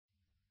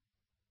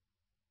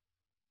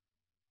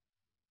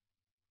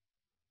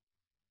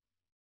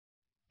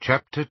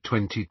Chapter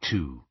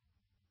 22.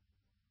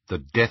 The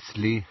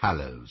Deathly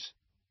Hallows.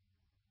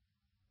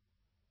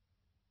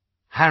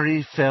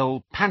 Harry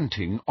fell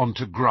panting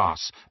onto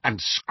grass and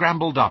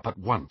scrambled up at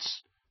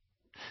once.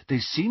 They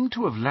seemed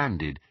to have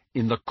landed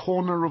in the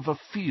corner of a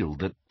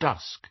field at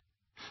dusk.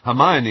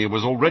 Hermione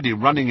was already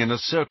running in a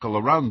circle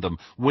around them,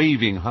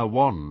 waving her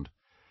wand.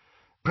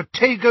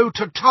 "Protego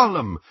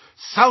totalum,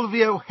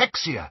 salvio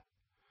hexia!"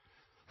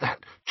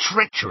 "That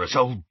treacherous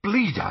old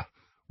bleeder!"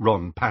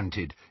 Ron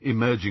panted,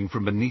 emerging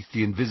from beneath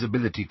the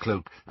invisibility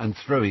cloak and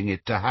throwing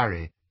it to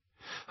Harry.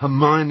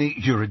 "Hermione,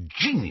 you're a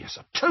genius,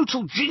 a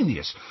total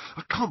genius.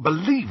 I can't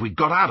believe we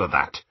got out of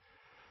that."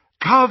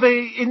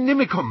 "Cave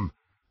inimicum!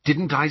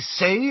 Didn't I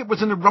say it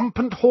was an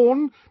irrumpant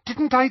horn?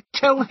 Didn't I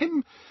tell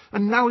him?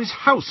 And now his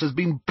house has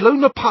been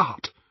blown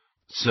apart."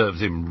 "Serves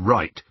him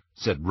right,"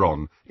 said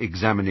Ron,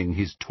 examining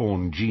his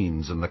torn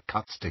jeans and the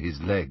cuts to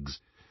his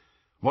legs.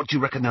 "What do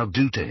you reckon they'll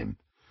do to him?"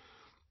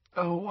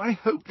 "Oh, I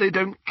hope they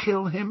don't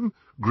kill him,"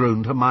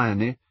 groaned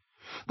Hermione.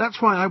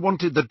 "That's why I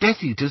wanted the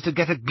Death Eaters to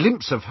get a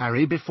glimpse of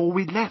Harry before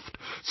we left,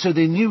 so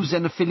they knew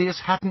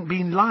Xenophilius hadn't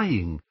been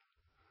lying."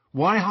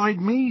 "Why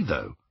hide me,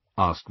 though?"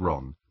 asked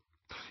Ron.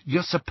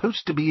 "You're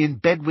supposed to be in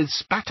bed with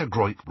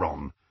Spattergroit,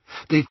 Ron.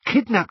 They've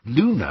kidnapped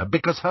Luna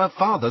because her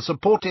father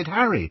supported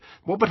Harry.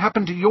 What would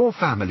happen to your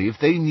family if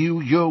they knew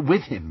you're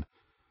with him?"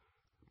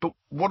 "But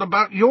what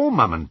about your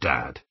mum and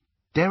dad?"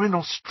 "They're in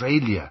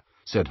Australia,"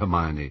 said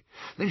Hermione.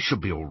 "They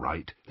should be all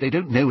right. They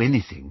don't know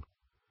anything."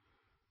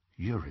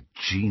 "You're a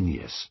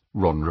genius,"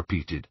 Ron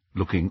repeated,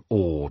 looking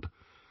awed.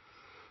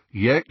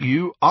 "Yeah,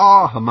 you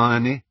are,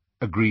 Hermione,"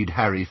 agreed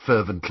Harry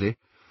fervently.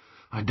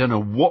 "I don't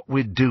know what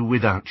we'd do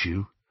without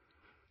you."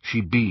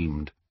 She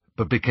beamed,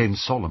 but became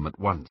solemn at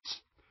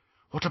once.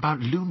 "What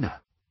about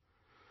Luna?"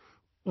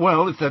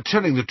 "Well, if they're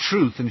telling the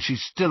truth and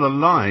she's still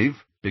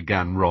alive,"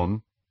 began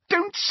Ron.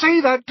 "Don't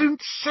say that,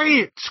 don't say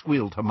it,"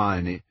 squealed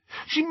Hermione.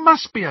 "She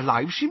must be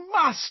alive, she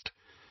must."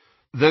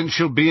 "Then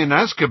she'll be in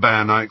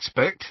Azkaban, I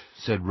expect,"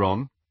 said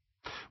Ron.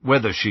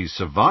 "Whether she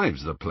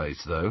survives the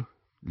place, though.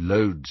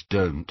 Loads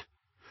don't."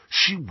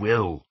 "She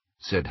will,"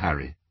 said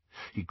Harry.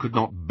 He could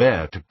not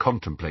bear to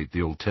contemplate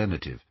the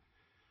alternative.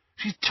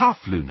 "She's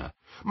tough, Luna.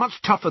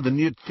 Much tougher than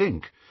you'd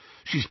think.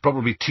 She's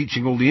probably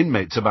teaching all the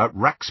inmates about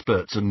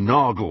rackspurts and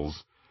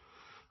nargles."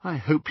 "I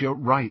hope you're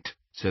right,"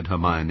 said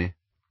Hermione.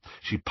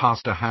 She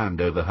passed a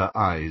hand over her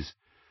eyes.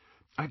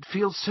 "I'd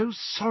feel so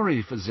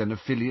sorry for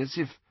Xenophilius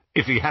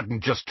if he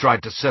hadn't just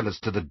tried to sell us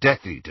to the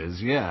Death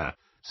Eaters, yeah,"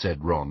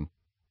 said Ron.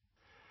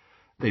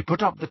 They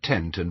put up the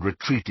tent and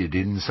retreated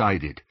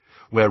inside it,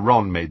 where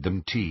Ron made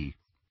them tea.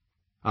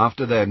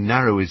 After their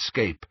narrow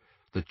escape,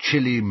 the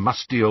chilly,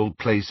 musty old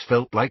place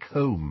felt like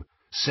home,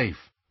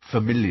 safe,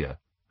 familiar,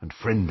 and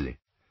friendly.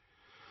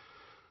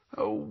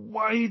 "Oh,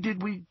 why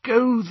did we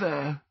go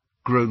there?"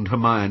 groaned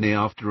Hermione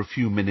after a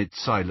few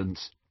minutes'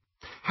 silence.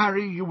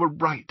 "Harry, you were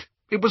right.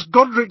 It was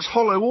Godric's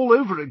Hollow all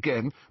over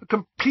again, a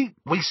complete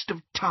waste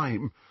of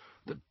time.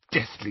 The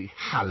Deathly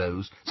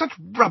Hallows, such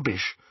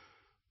rubbish.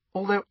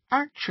 Although,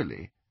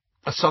 actually,"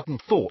 a sudden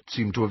thought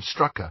seemed to have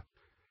struck her,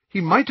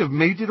 "he might have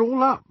made it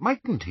all up,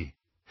 mightn't he?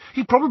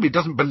 He probably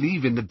doesn't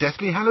believe in the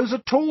Deathly Hallows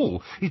at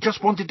all. He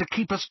just wanted to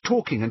keep us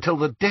talking until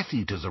the Death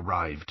Eaters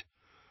arrived."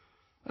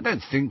 "I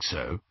don't think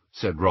so,"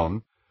 said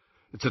Ron.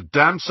 "It's a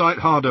damn sight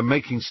harder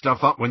making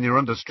stuff up when you're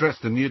under stress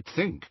than you'd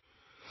think.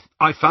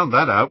 I found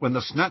that out when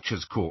the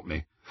Snatchers caught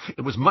me.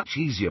 It was much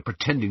easier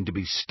pretending to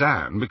be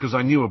Stan, because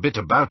I knew a bit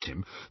about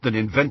him, than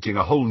inventing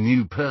a whole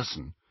new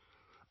person.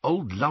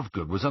 Old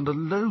Lovegood was under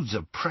loads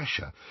of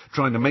pressure,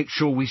 trying to make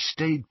sure we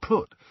stayed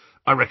put.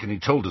 I reckon he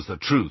told us the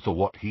truth, or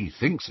what he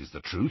thinks is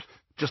the truth,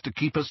 just to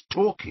keep us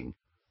talking."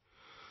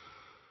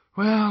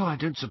 "Well, I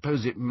don't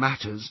suppose it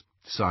matters,"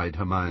 sighed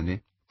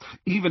Hermione.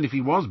 "Even if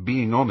he was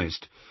being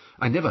honest,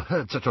 I never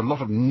heard such a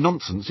lot of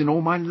nonsense in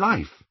all my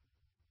life."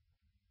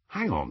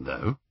 "Hang on,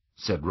 though,"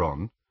 said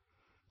Ron.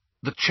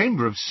 "The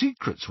Chamber of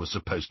Secrets was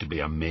supposed to be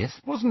a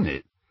myth, wasn't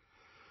it?"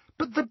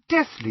 "But the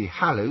Deathly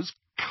Hallows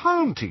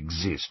can't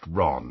exist,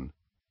 Ron."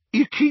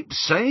 "You keep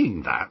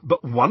saying that,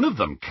 but one of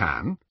them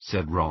can,"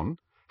 said Ron.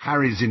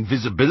 "Harry's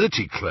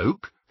invisibility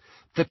cloak."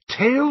 "The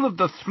tale of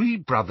the three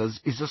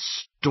brothers is a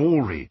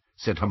story,"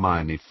 said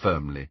Hermione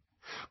firmly.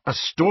 "A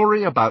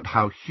story about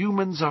how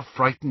humans are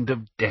frightened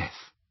of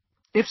death.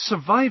 If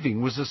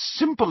surviving was as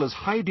simple as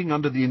hiding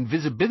under the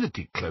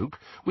invisibility cloak,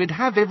 we'd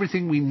have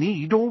everything we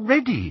need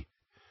already."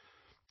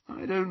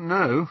 "I don't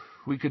know.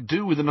 We could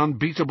do with an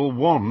unbeatable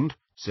wand,"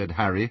 said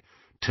Harry,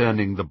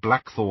 turning the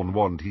blackthorn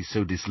wand he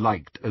so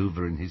disliked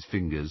over in his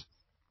fingers.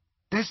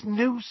 "There's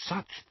no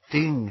such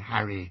thing,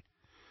 Harry."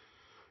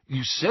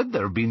 "You said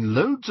there have been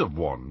loads of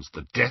wands,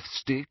 the Death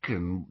Stick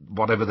and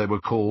whatever they were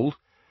called."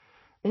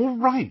 "All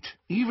right,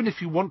 even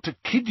if you want to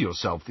kid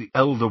yourself the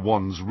Elder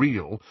Wand's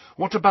real,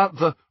 what about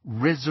the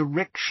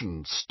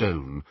Resurrection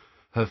Stone?"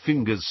 Her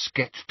fingers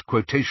sketched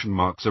quotation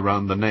marks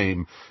around the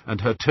name,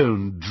 and her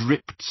tone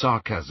dripped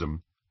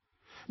sarcasm.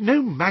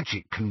 "No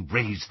magic can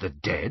raise the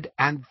dead,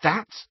 and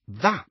that's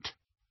that."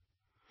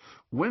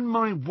 "When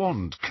my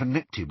wand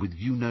connected with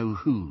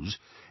you-know-whos,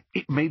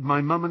 It made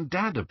my mum and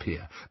dad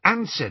appear,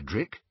 and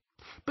Cedric.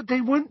 But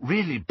they weren't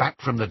really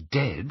back from the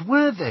dead,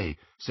 were they?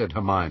 Said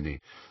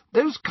Hermione.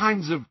 Those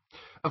kinds of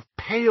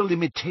pale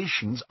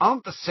imitations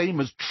aren't the same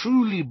as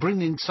truly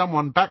bringing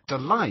someone back to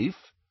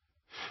life.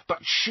 But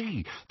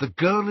she, the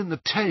girl in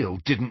the tale,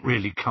 didn't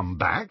really come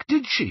back,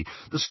 did she?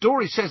 The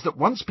story says that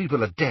once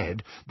people are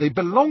dead, they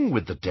belong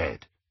with the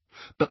dead.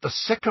 But the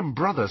second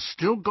brother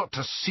still got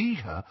to see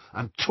her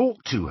and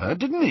talk to her,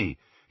 didn't he?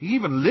 He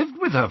even lived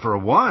with her for a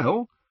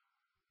while.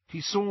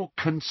 He saw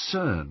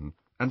concern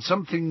and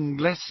something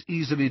less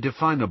easily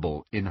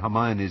definable in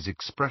Hermione's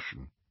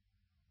expression.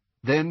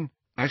 Then,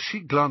 as she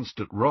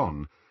glanced at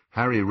Ron,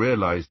 Harry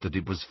realized that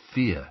it was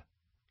fear.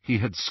 He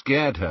had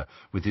scared her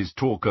with his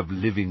talk of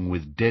living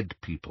with dead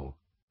people.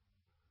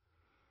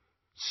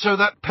 "So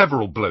that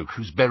Peveril bloke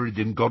who's buried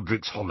in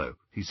Godric's Hollow,"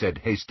 he said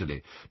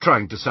hastily,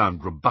 trying to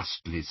sound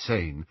robustly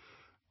sane.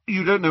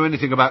 "You don't know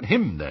anything about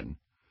him, then?"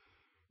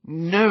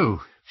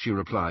 "No," she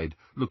replied,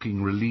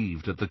 looking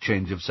relieved at the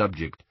change of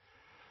subject.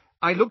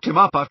 "I looked him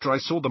up after I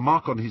saw the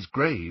mark on his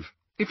grave.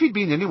 If he'd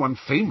been anyone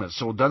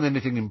famous or done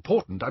anything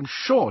important, I'm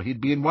sure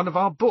he'd be in one of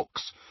our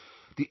books.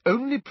 The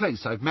only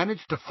place I've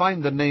managed to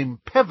find the name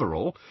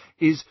Peveril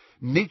is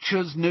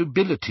Nature's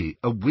Nobility,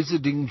 a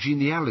Wizarding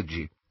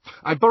Genealogy.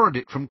 I borrowed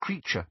it from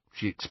Creature,"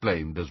 she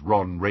explained as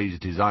Ron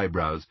raised his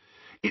eyebrows.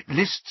 "It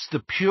lists the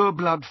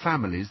pure-blood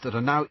families that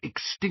are now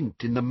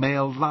extinct in the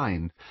male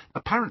line.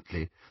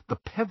 Apparently, the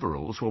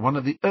Peverils were one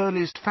of the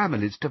earliest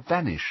families to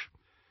vanish."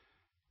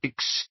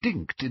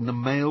 "Extinct in the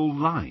male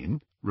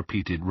line?"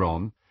 repeated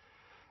Ron.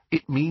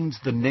 "It means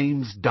the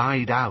names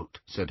died out,"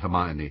 said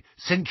Hermione,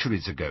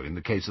 "centuries ago in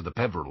the case of the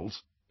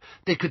Peverils.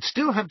 They could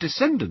still have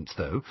descendants,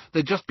 though.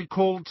 They'd just be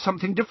called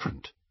something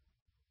different."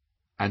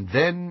 And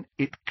then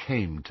it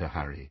came to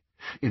Harry,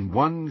 in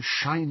one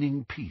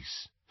shining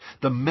piece,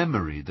 the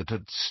memory that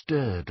had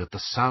stirred at the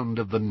sound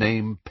of the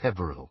name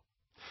Peveril.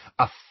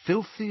 A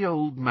filthy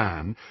old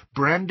man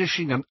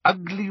brandishing an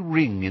ugly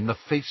ring in the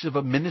face of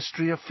a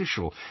ministry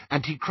official,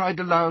 and he cried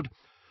aloud,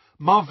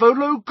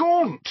 "Marvolo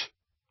Gaunt!"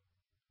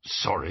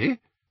 "Sorry,"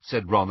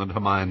 said Ron and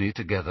Hermione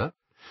together.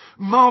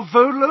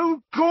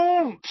 "Marvolo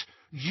Gaunt!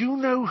 You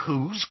know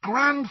whose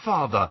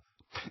grandfather?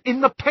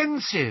 In the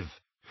Pensieve.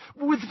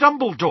 With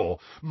Dumbledore.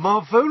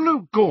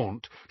 Marvolo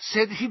Gaunt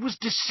said he was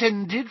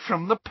descended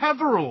from the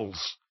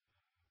Peverils."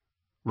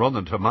 Ron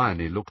and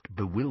Hermione looked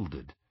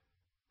bewildered.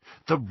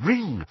 The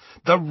ring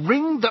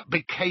that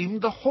became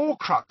the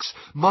Horcrux.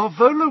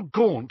 Marvolo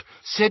Gaunt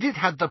said it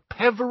had the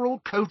Peveril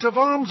coat of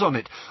arms on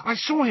it. I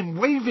saw him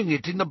waving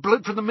it in the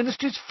bloke from the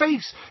minister's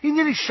face. He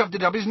nearly shoved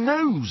it up his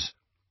nose."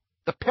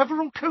 "The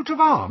Peveril coat of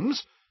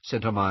arms?"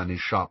 said Hermione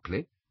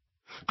sharply.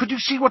 "Could you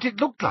see what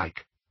it looked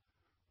like?"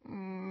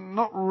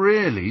 "Not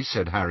really,"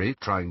 said Harry,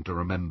 trying to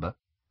remember.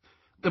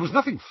 "There was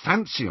nothing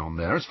fancy on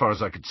there, as far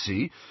as I could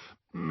see.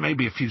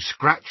 Maybe a few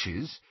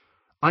scratches.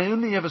 I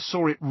only ever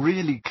saw it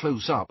really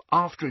close up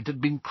after it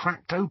had been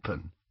cracked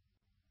open."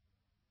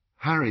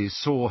 Harry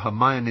saw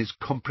Hermione's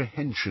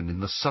comprehension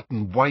in the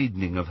sudden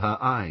widening of her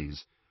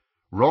eyes.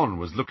 Ron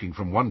was looking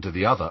from one to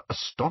the other,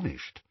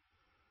 astonished.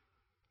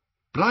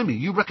 "Blimey,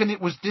 you reckon it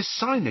was this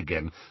sign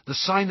again, the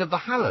sign of the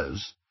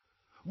Hallows?"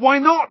 "Why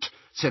not?"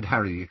 said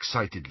Harry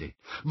excitedly.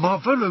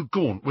 "Marvolo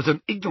Gaunt was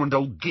an ignorant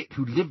old git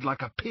who lived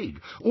like a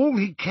pig. All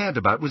he cared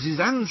about was his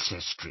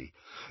ancestry.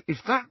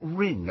 If that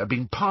ring had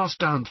been passed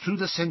down through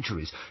the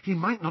centuries, he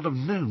might not have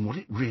known what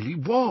it really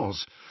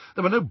was.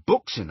 There were no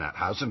books in that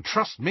house, and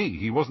trust me,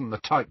 he wasn't the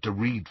type to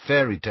read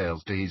fairy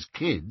tales to his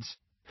kids.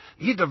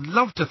 He'd have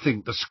loved to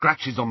think the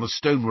scratches on the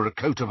stone were a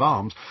coat of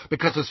arms,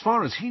 because as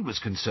far as he was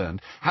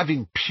concerned,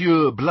 having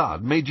pure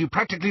blood made you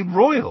practically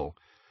royal."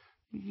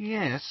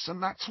 "Yes,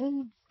 and that's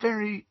all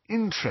very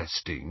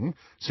interesting,"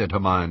 said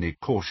Hermione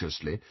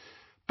cautiously.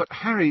 "But,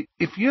 Harry,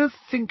 if you're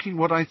thinking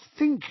what I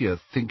think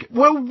you're thinking—"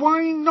 "Well,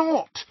 why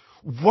not?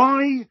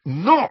 Why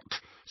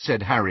not?"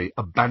 said Harry,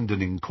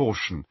 abandoning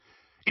caution.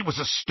 "It was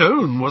a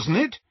stone, wasn't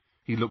it?"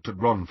 He looked at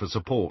Ron for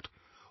support.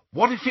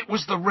 "What if it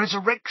was the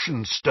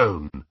resurrection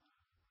stone?"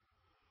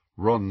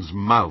 Ron's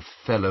mouth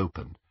fell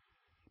open.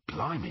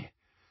 "Blimey!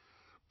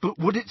 But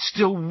would it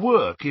still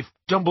work if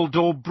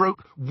Dumbledore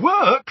broke—"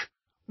 "Work?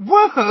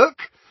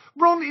 Work?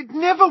 Ron, it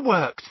never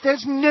worked.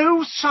 There's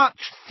no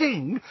such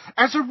thing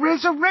as a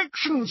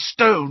resurrection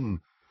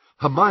stone."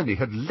 Hermione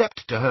had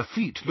leapt to her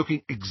feet,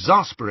 looking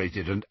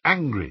exasperated and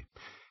angry.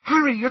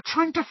 "Harry, you're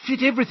trying to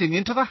fit everything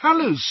into the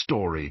Hallows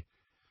story."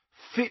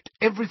 "Fit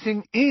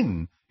everything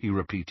in?" he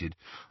repeated.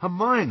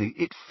 "Hermione,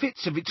 it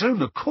fits of its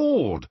own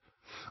accord.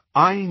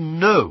 I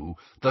know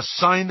the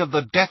sign of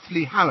the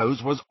Deathly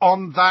Hallows was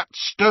on that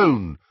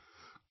stone.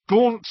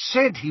 Gaunt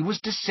said he was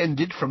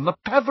descended from the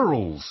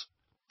Peverils.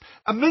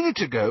 A minute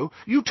ago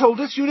you told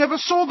us you never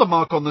saw the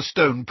mark on the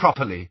stone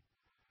properly."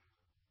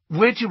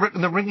 "Where do you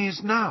reckon the ring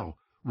is now?"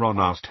 Ron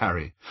asked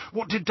Harry.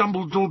 "What did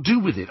Dumbledore do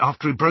with it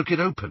after he broke it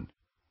open?"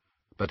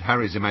 But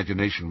Harry's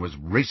imagination was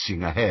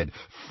racing ahead,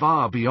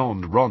 far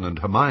beyond Ron and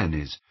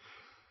Hermione's.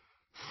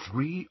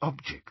 3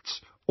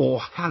 objects, or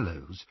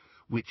hallows,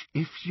 which,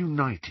 if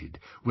united,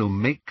 will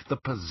make the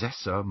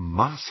possessor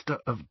master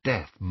of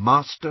death,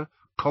 master,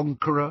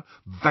 conqueror,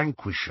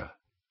 vanquisher.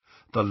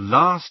 The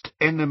last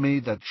enemy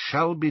that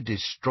shall be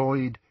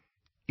destroyed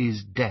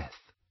is death.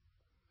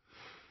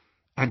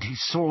 And he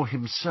saw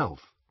himself,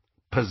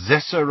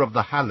 possessor of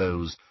the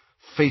hallows,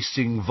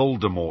 facing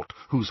Voldemort,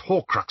 whose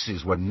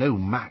Horcruxes were no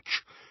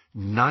match.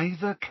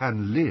 Neither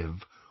can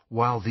live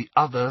while the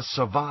other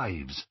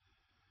survives.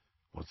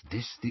 Was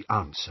this the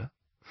answer?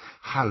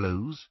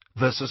 Hallows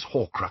versus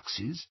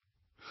Horcruxes?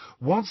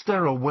 Was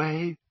there a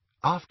way,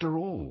 after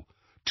all,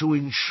 to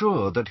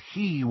ensure that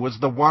he was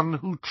the one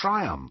who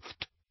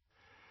triumphed?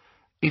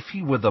 If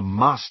he were the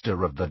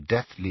master of the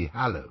deathly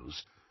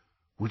hallows,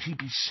 would he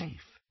be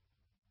safe?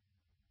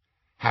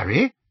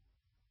 Harry?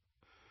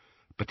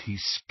 But he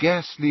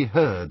scarcely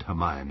heard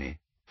Hermione.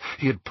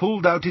 He had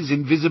pulled out his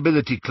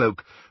invisibility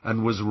cloak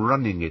and was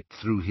running it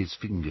through his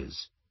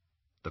fingers.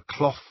 The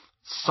cloth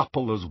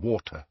supple as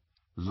water,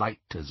 light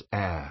as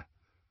air.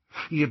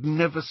 He had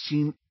never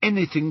seen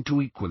anything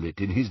to equal it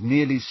in his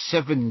nearly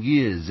 7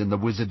 years in the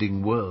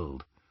wizarding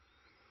world.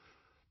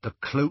 The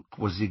cloak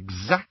was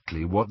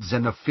exactly what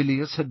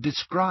Xenophilius had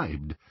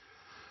described.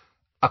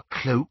 A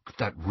cloak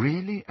that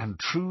really and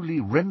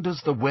truly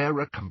renders the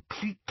wearer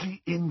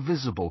completely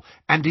invisible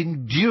and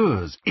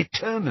endures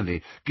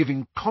eternally,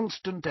 giving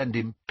constant and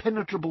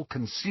impenetrable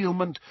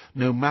concealment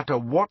no matter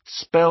what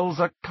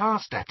spells are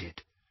cast at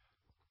it.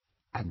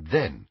 And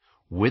then,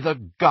 with a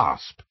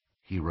gasp,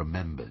 he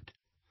remembered.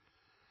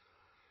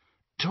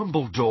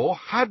 Dumbledore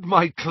had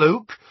my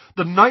cloak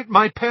the night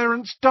my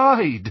parents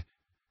died.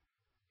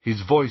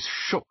 His voice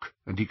shook,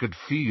 and he could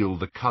feel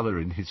the colour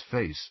in his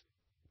face.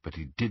 But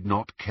he did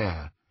not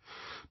care.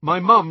 My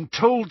mum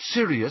told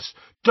Sirius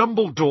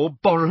Dumbledore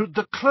borrowed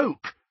the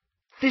cloak.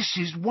 This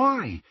is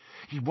why.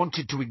 He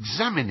wanted to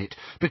examine it,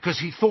 because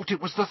he thought it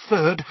was the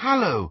third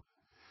hallow.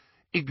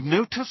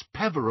 Ignotus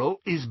Peverell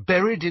is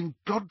buried in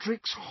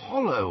Godric's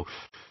Hollow.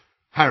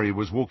 Harry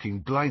was walking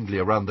blindly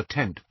around the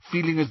tent,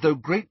 feeling as though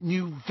great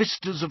new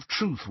vistas of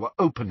truth were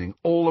opening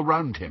all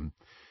around him.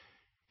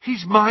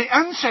 He's my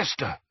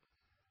ancestor.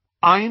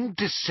 I'm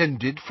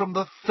descended from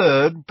the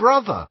third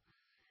brother.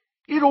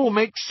 It all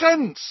makes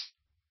sense.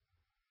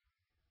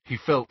 He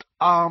felt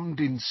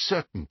armed in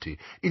certainty,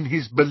 in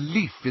his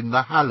belief in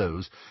the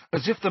hallows,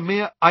 as if the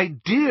mere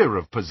idea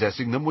of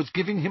possessing them was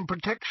giving him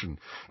protection,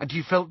 and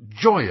he felt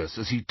joyous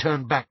as he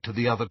turned back to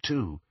the other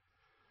two.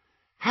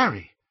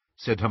 Harry,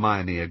 said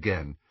Hermione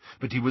again,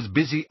 but he was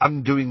busy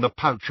undoing the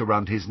pouch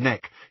around his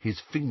neck,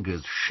 his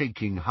fingers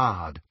shaking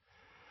hard.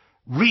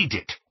 Read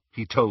it,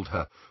 he told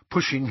her,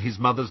 pushing his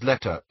mother's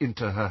letter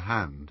into her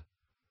hand.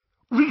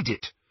 Read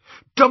it.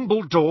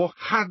 Dumbledore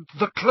had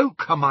the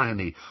cloak,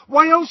 Hermione.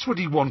 Why else would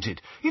he want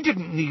it? He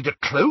didn't need a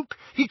cloak.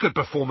 He could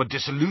perform a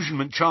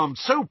disillusionment charm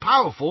so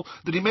powerful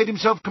that he made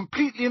himself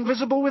completely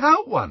invisible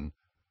without one.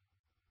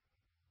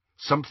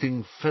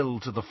 Something fell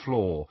to the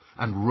floor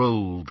and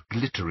rolled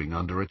glittering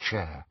under a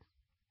chair.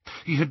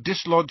 He had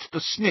dislodged the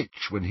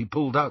snitch when he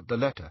pulled out the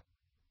letter.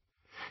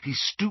 He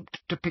stooped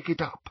to pick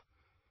it up,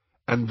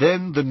 and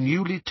then the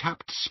newly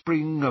tapped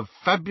spring of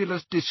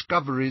fabulous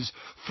discoveries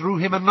threw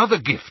him another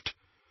gift,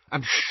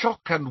 and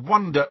shock and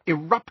wonder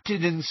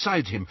erupted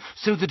inside him,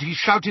 so that he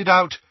shouted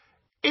out,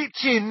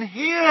 "It's in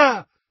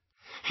here!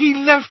 He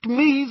left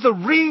me the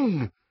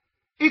ring!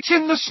 It's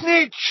in the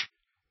snitch!"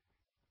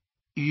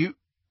 You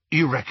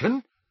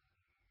reckon?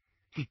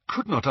 He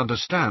could not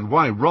understand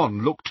why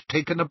Ron looked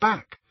taken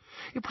aback.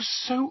 It was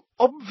so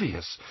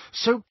obvious,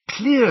 so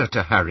clear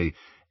to Harry.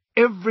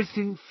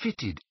 Everything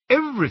fitted,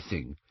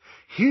 everything.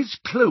 His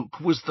cloak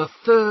was the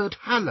third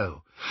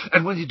hallow,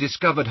 and when he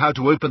discovered how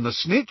to open the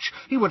snitch,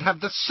 he would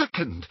have the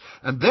second,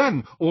 and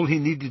then all he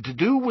needed to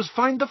do was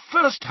find the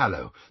first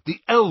hallow,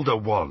 the Elder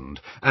Wand,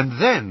 and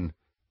then...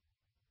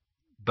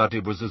 But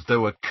it was as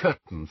though a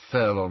curtain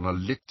fell on a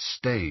lit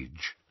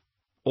stage.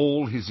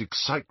 All his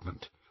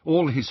excitement,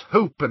 all his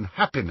hope and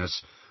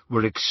happiness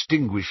were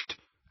extinguished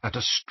at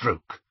a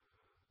stroke,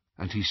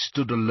 and he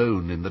stood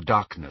alone in the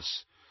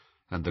darkness,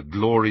 and the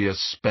glorious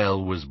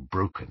spell was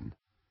broken.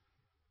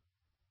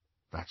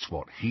 That's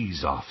what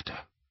he's after.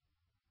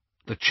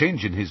 The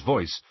change in his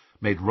voice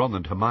made Ron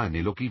and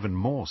Hermione look even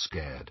more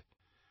scared.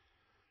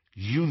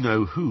 You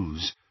know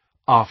who's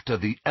after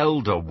the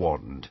Elder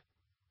Wand.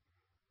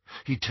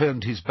 He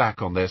turned his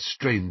back on their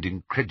strained,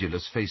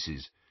 incredulous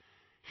faces.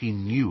 He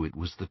knew it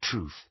was the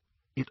truth.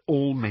 It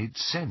all made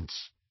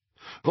sense.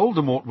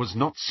 Voldemort was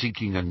not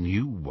seeking a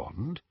new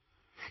wand.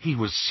 He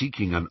was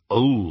seeking an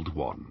old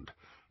wand.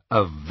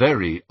 A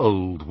very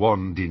old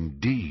wand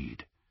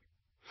indeed.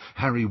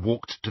 Harry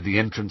walked to the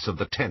entrance of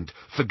the tent,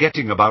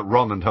 forgetting about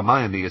Ron and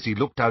Hermione as he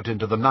looked out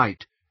into the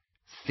night,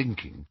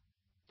 thinking.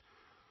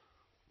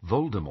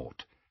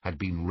 Voldemort had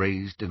been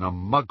raised in a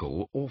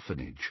Muggle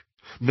orphanage.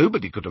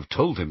 Nobody could have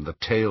told him the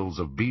tales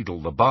of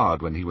Beedle the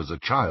Bard when he was a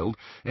child,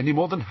 any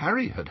more than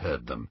Harry had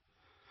heard them.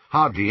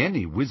 Hardly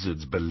any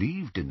wizards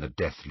believed in the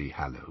Deathly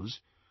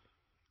Hallows.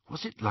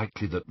 Was it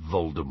likely that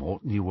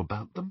Voldemort knew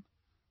about them?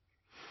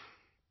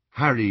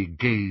 Harry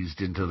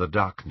gazed into the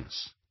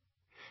darkness.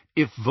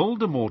 If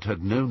Voldemort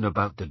had known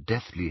about the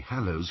Deathly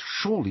Hallows,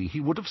 surely he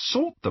would have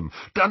sought them,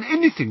 done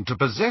anything to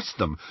possess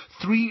them,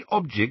 3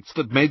 objects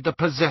that made the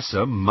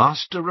possessor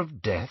master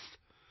of death.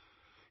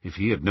 If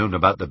he had known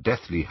about the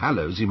Deathly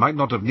Hallows, he might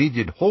not have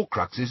needed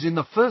Horcruxes in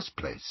the first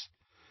place.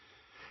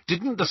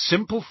 Didn't the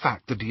simple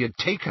fact that he had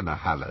taken a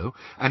Hallow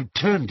and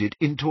turned it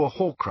into a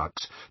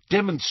Horcrux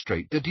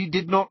demonstrate that he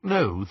did not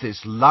know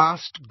this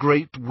last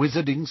great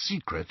wizarding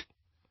secret?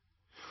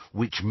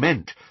 Which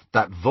meant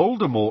that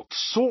Voldemort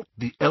sought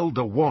the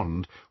Elder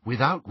Wand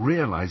without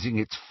realizing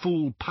its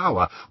full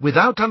power,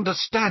 without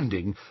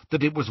understanding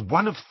that it was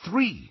one of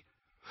 3.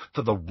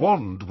 For the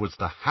wand was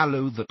the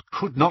Hallow that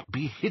could not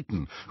be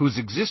hidden, whose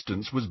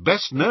existence was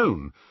best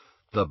known.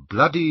 The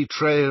bloody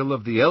trail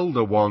of the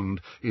Elder Wand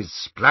is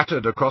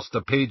splattered across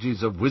the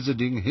pages of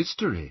wizarding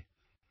history.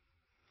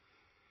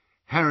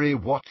 Harry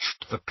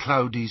watched the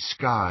cloudy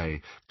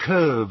sky,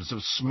 curves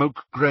of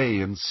smoke-grey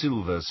and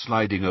silver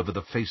sliding over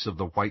the face of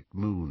the white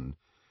moon.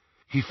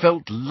 He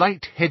felt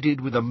light-headed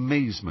with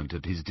amazement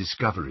at his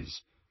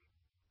discoveries.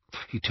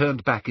 He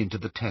turned back into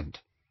the tent.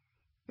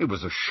 It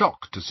was a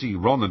shock to see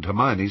Ron and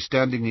Hermione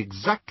standing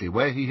exactly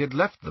where he had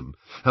left them,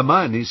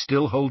 Hermione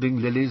still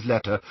holding Lily's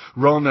letter,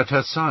 Ron at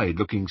her side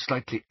looking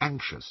slightly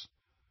anxious.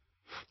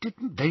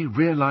 Didn't they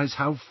realize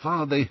how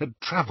far they had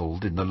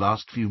travelled in the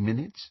last few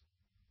minutes?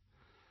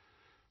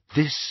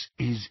 "This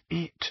is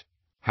it,"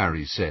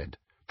 Harry said,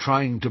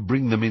 trying to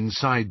bring them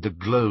inside the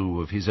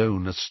glow of his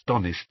own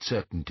astonished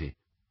certainty.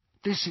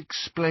 "This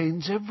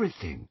explains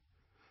everything.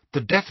 The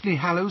Deathly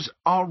Hallows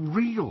are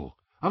real,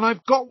 and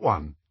I've got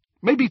one.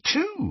 Maybe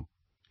 2.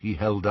 He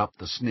held up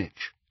the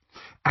snitch.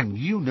 "And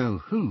you know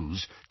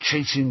who's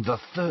chasing the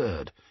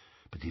 3rd,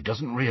 but he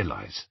doesn't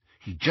realize.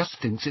 He just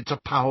thinks it's a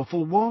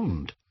powerful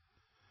wand."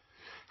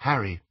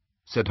 "Harry,"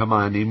 said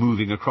Hermione,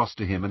 moving across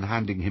to him and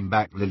handing him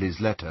back Lily's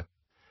letter,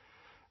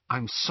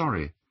 "I'm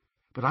sorry,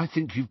 but I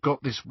think you've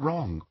got this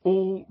wrong,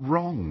 all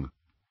wrong.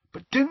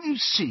 But don't you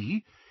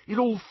see? It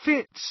all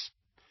fits."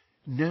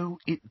 "No,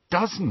 it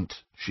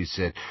doesn't," she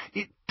said.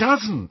 "It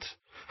doesn't.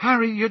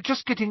 Harry, you're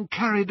just getting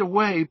carried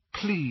away.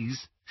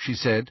 Please," she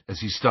said, as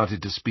he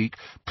started to speak,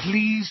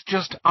 "please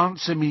just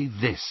answer me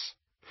this.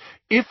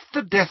 If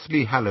the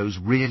Deathly Hallows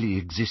really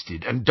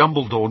existed, and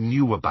Dumbledore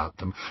knew about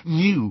them,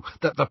 knew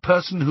that the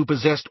person who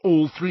possessed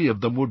all 3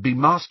 of them would be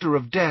Master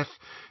of Death,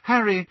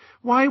 Harry,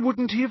 why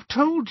wouldn't he have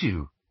told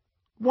you?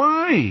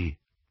 Why?"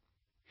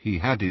 He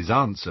had his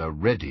answer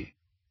ready.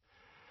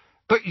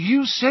 "But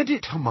you said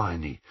it,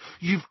 Hermione.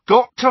 You've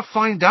got to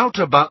find out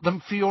about them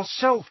for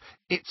yourself.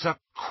 It's a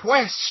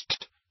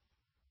quest."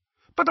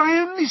 "But I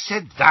only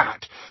said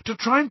that to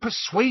try and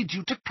persuade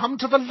you to come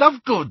to the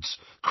Lovegoods,"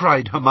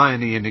 cried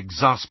Hermione in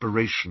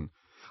exasperation.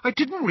 "I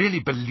didn't really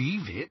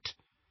believe it."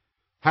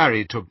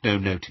 Harry took no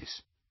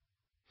notice.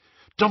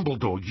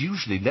 "Dumbledore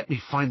usually let me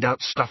find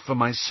out stuff for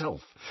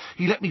myself.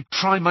 He let me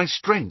try my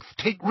strength,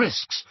 take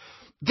risks.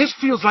 This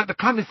feels like the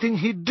kind of thing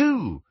he'd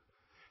do."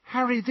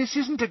 "Harry, this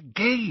isn't a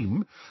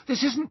game.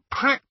 This isn't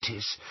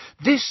practice.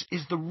 This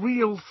is the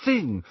real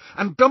thing,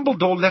 and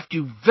Dumbledore left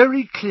you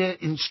very clear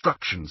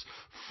instructions.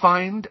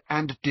 Find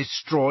and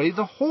destroy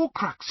the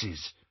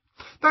Horcruxes.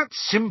 That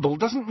symbol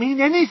doesn't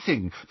mean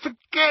anything.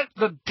 Forget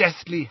the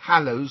Deathly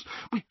Hallows.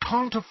 We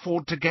can't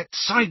afford to get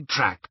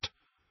sidetracked."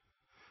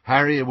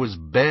 Harry was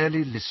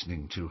barely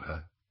listening to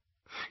her.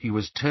 He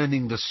was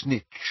turning the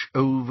snitch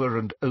over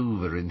and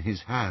over in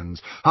his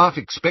hands, half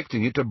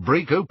expecting it to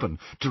break open,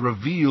 to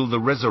reveal the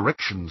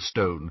resurrection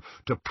stone,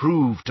 to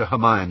prove to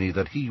Hermione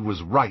that he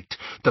was right,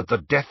 that the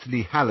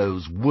Deathly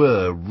Hallows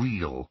were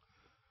real.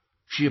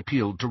 She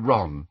appealed to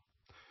Ron.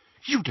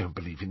 "You don't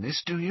believe in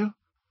this, do you?"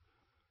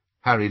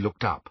 Harry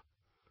looked up.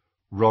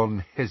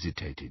 Ron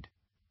hesitated.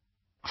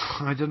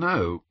 "I don't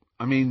know.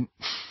 I mean,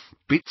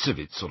 bits of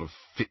it sort of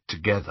fit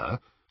together,"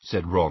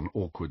 said Ron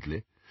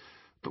awkwardly.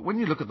 "But when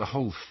you look at the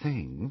whole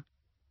thing—"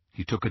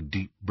 He took a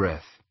deep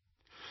breath.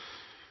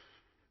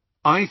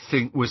 "I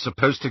think we're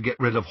supposed to get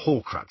rid of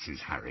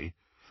Horcruxes, Harry.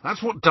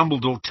 That's what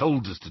Dumbledore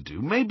told us to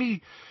do.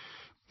 Maybe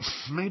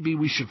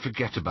we should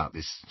forget about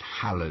this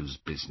Hallows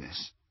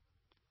business."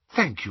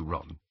 "Thank you,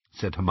 Ron,"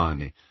 said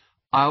Hermione.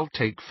 "I'll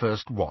take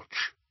first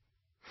watch."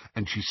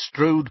 And she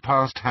strode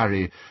past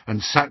Harry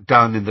and sat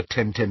down in the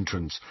tent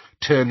entrance,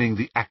 turning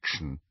the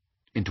action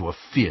into a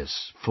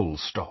fierce full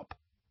stop.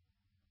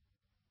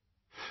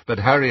 But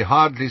Harry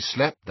hardly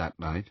slept that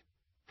night.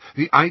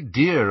 The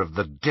idea of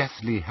the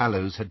Deathly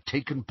Hallows had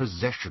taken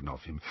possession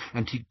of him,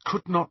 and he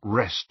could not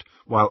rest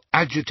while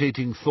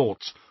agitating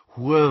thoughts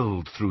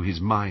whirled through his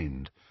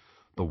mind.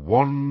 The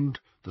wand,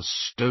 the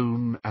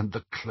stone, and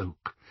the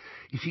cloak.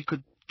 If he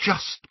could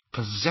just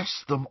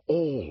possess them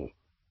all.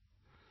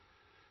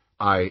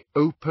 "I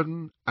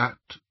open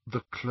at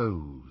the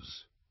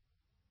close."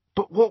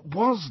 But what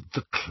was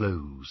the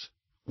close?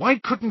 Why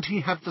couldn't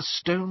he have the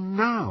stone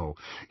now?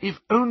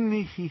 If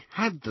only he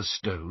had the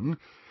stone,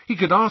 he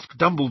could ask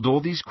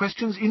Dumbledore these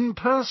questions in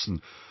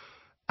person.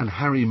 And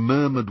Harry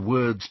murmured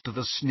words to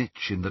the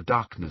snitch in the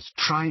darkness,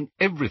 trying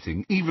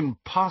everything, even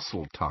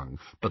parcel tongue,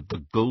 but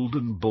the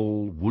golden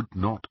ball would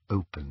not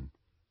open.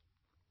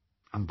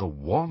 And the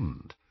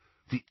wand,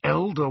 the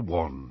Elder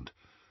Wand,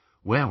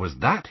 where was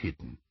that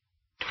hidden?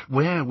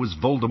 Where was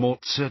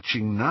Voldemort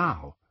searching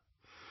now?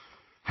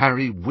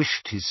 Harry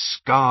wished his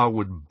scar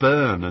would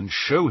burn and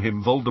show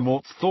him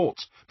Voldemort's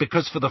thoughts,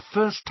 because for the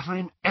first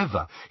time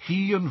ever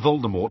he and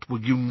Voldemort were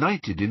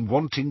united in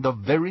wanting the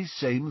very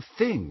same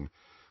thing.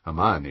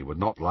 Hermione would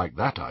not like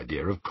that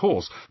idea, of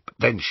course, but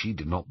then she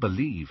did not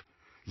believe.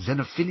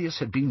 Xenophilius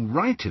had been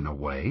right in a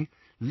way,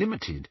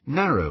 limited,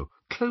 narrow,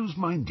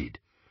 close-minded.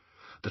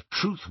 The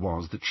truth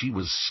was that she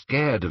was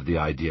scared of the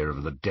idea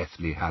of the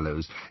Deathly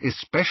Hallows,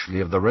 especially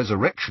of the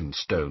Resurrection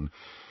Stone,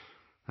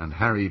 and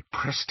Harry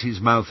pressed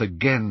his mouth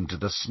again to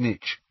the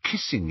snitch,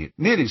 kissing it,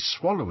 nearly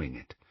swallowing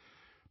it.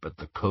 But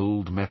the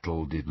cold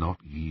metal did not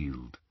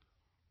yield.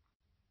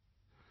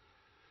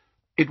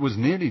 It was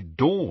nearly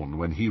dawn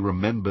when he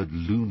remembered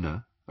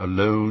Luna,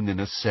 alone in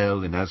a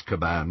cell in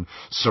Azkaban,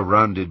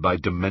 surrounded by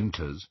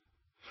Dementors,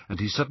 and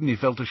he suddenly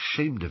felt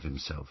ashamed of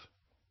himself.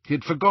 He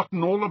had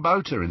forgotten all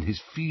about her in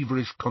his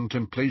feverish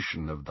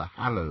contemplation of the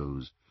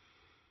Hallows.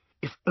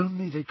 If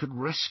only they could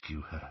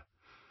rescue her!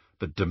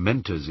 But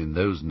Dementors in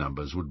those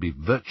numbers would be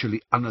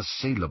virtually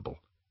unassailable.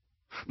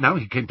 Now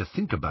he came to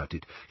think about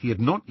it, he had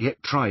not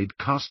yet tried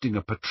casting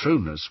a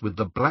Patronus with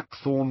the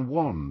Blackthorn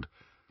wand.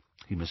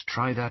 He must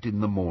try that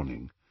in the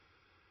morning.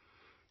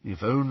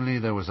 If only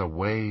there was a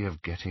way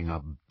of getting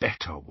a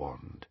better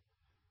wand.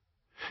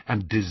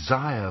 And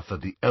desire for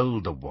the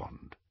Elder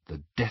Wand,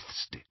 the Death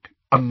Stick,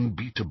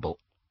 unbeatable,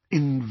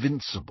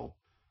 invincible,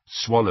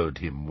 swallowed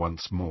him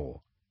once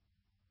more.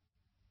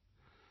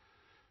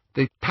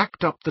 They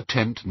packed up the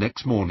tent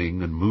next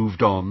morning and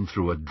moved on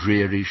through a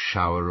dreary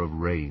shower of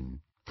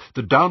rain.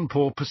 The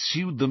downpour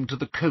pursued them to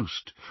the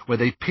coast, where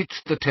they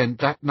pitched the tent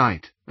that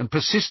night, and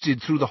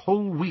persisted through the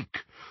whole week,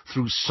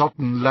 through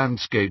sodden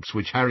landscapes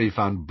which Harry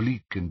found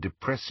bleak and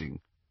depressing.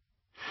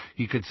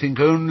 He could think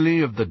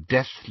only of the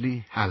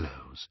Deathly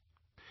Hallows.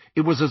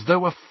 It was as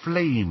though a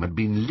flame had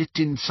been lit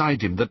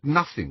inside him that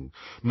nothing,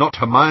 not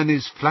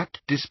Hermione's flat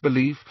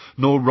disbelief,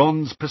 nor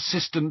Ron's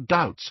persistent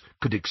doubts,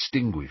 could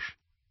extinguish.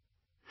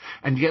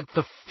 And yet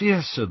the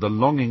fiercer the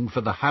longing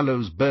for the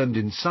Hallows burned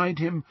inside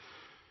him,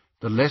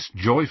 the less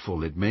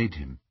joyful it made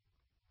him.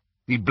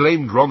 He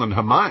blamed Ron and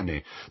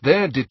Hermione.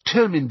 Their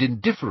determined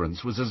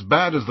indifference was as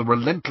bad as the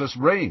relentless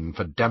rain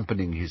for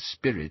dampening his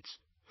spirits.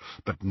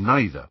 But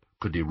neither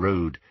could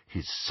erode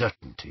his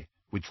certainty,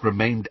 which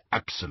remained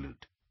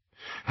absolute.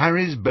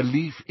 Harry's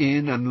belief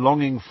in and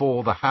longing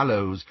for the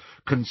Hallows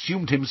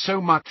consumed him so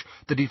much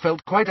that he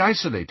felt quite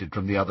isolated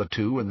from the other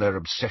two and their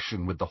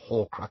obsession with the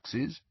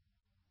Horcruxes.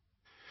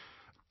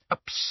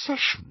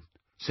 "Obsession,"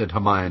 said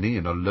Hermione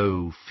in a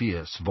low,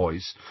 fierce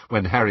voice,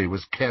 when Harry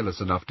was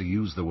careless enough to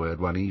use the word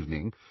one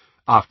evening,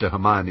 after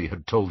Hermione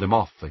had told him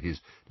off for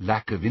his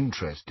lack of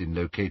interest in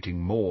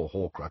locating more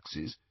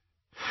Horcruxes.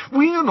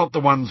 "We're not the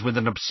ones with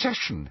an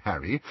obsession,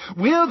 Harry.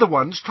 We're the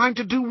ones trying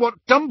to do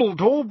what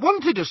Dumbledore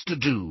wanted us to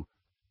do."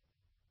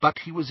 But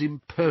he was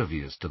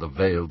impervious to the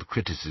veiled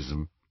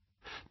criticism.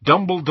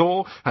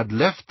 Dumbledore had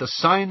left the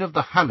sign of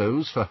the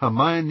Hallows for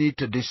Hermione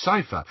to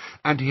decipher,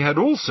 and he had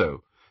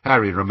also,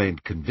 Harry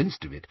remained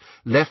convinced of it,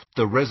 left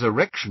the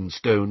Resurrection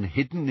Stone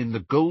hidden in the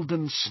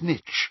golden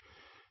snitch.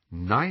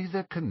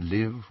 Neither can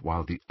live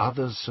while the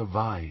other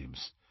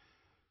survives.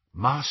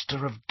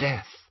 Master of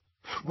Death.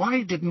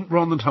 Why didn't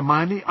Ron and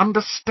Hermione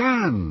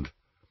understand?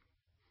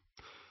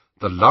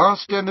 "The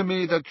last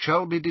enemy that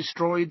shall be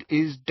destroyed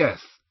is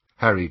death,"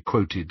 Harry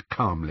quoted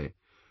calmly.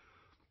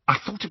 "I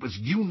thought it was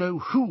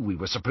you-know-who we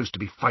were supposed to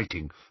be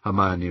fighting,"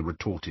 Hermione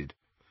retorted,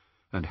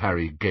 and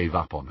Harry gave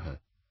up on her.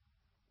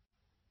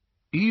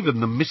 Even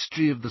the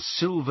mystery of the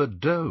silver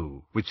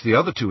doe, which the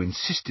other two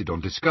insisted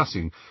on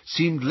discussing,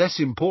 seemed less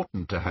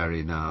important to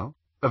Harry now,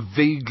 a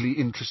vaguely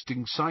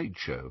interesting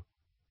sideshow.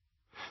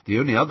 The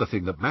only other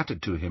thing that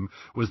mattered to him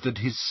was that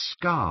his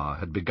scar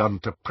had begun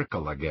to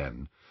prickle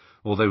again,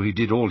 although he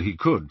did all he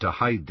could to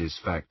hide this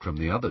fact from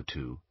the other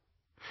two.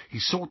 He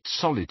sought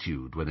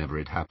solitude whenever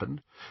it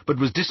happened, but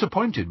was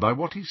disappointed by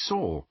what he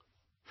saw.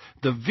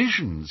 The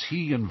visions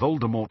he and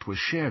Voldemort were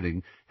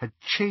sharing had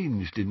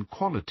changed in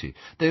quality.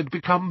 They had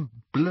become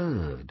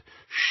blurred,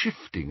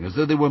 shifting as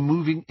though they were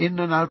moving in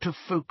and out of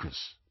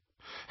focus.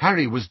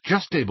 Harry was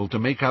just able to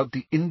make out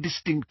the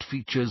indistinct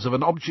features of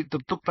an object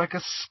that looked like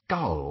a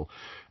skull,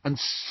 and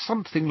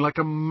something like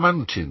a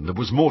mountain that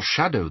was more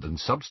shadow than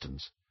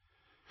substance.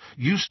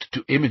 Used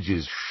to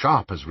images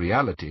sharp as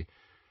reality,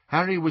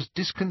 Harry was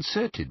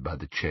disconcerted by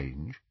the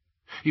change.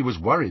 He was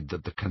worried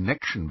that the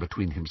connection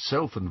between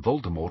himself and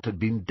Voldemort had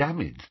been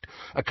damaged,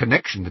 a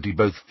connection that he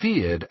both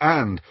feared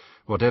and,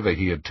 whatever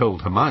he had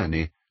told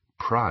Hermione,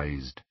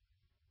 prized.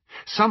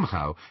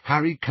 Somehow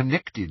Harry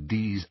connected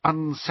these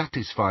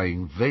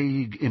unsatisfying,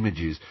 vague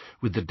images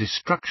with the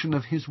destruction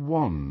of his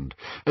wand,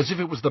 as if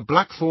it was the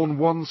Blackthorn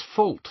wand's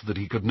fault that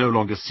he could no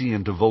longer see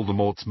into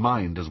Voldemort's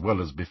mind as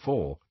well as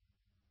before.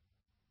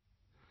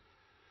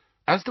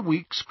 As the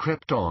weeks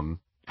crept on,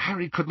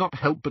 Harry could not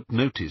help but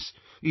notice,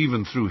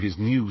 even through his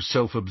new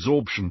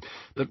self-absorption,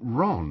 that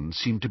Ron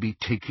seemed to be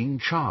taking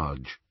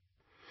charge.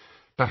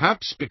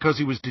 Perhaps because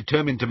he was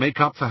determined to make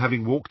up for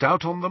having walked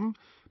out on them.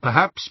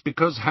 Perhaps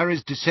because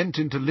Harry's descent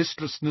into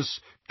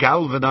listlessness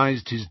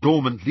galvanized his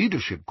dormant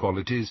leadership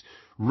qualities,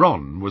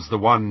 Ron was the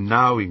one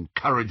now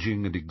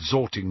encouraging and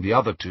exhorting the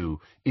other two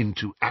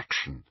into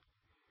action.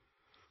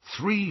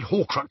 3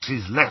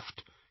 Horcruxes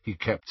left, he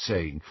kept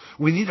saying.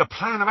 We need a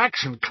plan of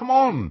action. Come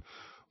on!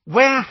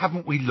 Where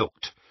haven't we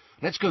looked?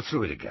 Let's go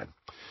through it again.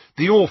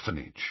 The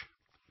orphanage,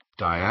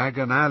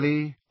 Diagon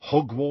Alley,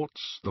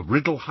 Hogwarts, the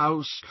Riddle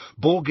House,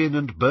 Borgin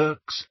and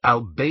Burke's,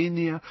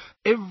 Albania,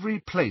 every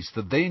place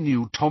that they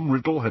knew Tom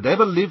Riddle had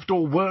ever lived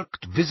or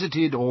worked,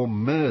 visited or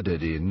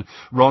murdered in,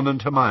 Ron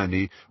and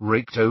Hermione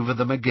raked over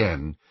them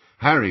again,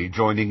 Harry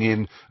joining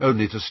in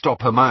only to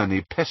stop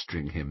Hermione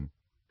pestering him.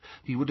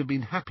 He would have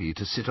been happy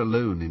to sit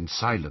alone in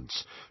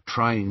silence,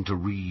 trying to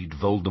read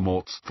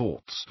Voldemort's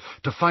thoughts,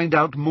 to find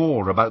out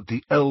more about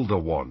the Elder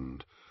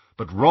Wand.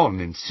 But Ron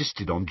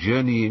insisted on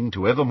journeying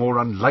to ever more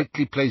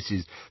unlikely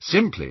places,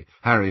 simply,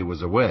 Harry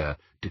was aware,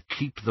 to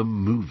keep them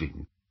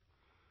moving.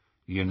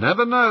 You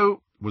never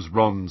know, was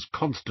Ron's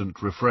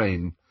constant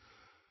refrain.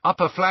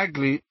 Upper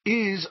Flagley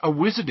is a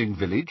wizarding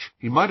village.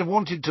 He might have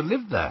wanted to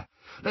live there.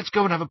 Let's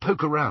go and have a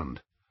poke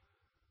around.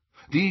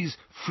 These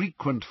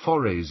frequent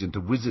forays into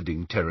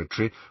wizarding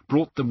territory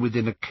brought them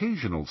within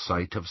occasional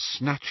sight of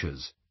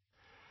snatchers.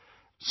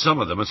 Some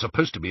of them are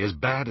supposed to be as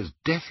bad as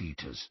Death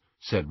Eaters,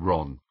 said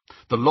Ron.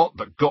 The lot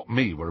that got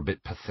me were a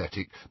bit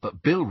pathetic,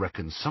 but Bill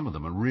reckons some of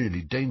them are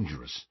really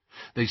dangerous.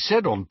 They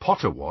said on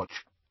Potter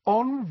Watch—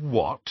 On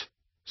what?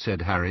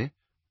 Said Harry.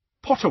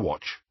 Potter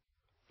Watch.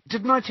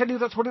 Didn't I tell you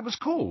that's what it was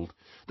called?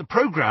 The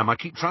programme I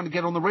keep trying to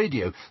get on the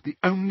radio, the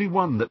only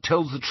one that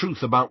tells the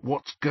truth about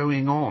what's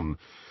going on.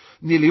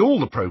 Nearly all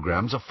the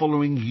programmes are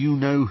following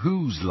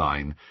you-know-who's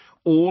line,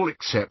 all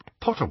except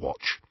Potter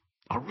Watch.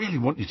 I really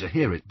want you to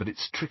hear it, but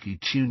it's tricky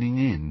tuning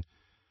in.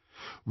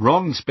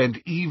 Ron spent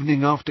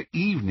evening after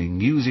evening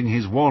using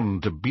his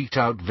wand to beat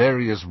out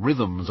various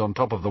rhythms on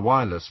top of the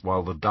wireless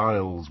while the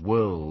dials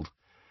whirled.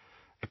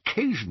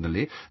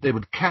 Occasionally they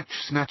would catch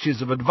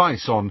snatches of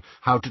advice on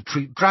how to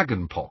treat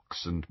dragon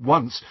pox, and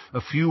once a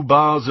few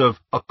bars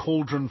of A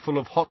Cauldron Full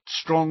of Hot,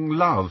 Strong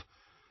Love.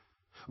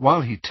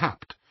 While he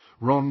tapped,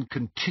 Ron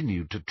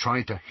continued to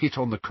try to hit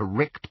on the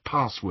correct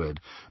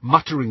password,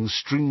 muttering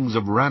strings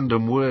of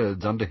random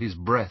words under his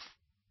breath.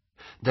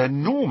 They're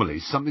normally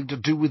something to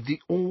do with the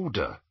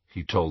Order,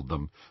 he told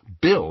them.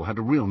 Bill had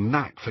a real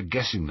knack for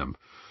guessing them.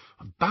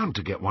 I'm bound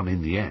to get one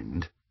in the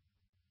end.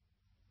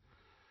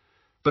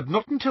 But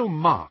not until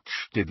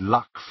March did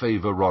luck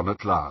favour Ron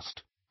at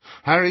last.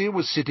 Harry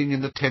was sitting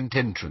in the tent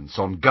entrance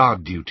on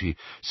guard duty,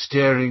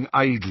 staring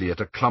idly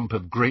at a clump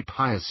of grape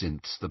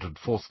hyacinths that had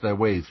forced their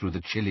way through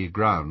the chilly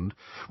ground,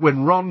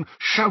 when Ron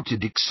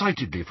shouted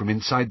excitedly from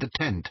inside the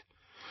tent.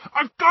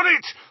 "I've got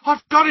it!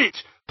 I've got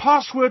it!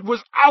 Password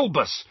was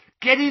Albus!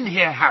 Get in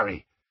here,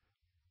 Harry!"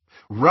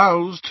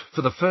 Roused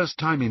for the first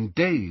time in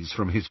days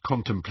from his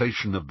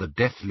contemplation of the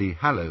deathly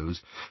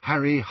hallows,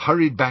 Harry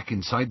hurried back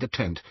inside the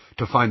tent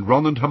to find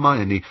Ron and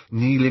Hermione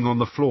kneeling on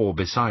the floor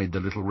beside the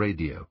little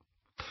radio.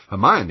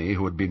 Hermione,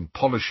 who had been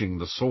polishing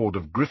the sword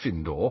of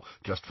Gryffindor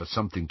just for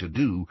something to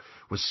do,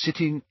 was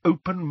sitting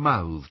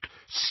open-mouthed,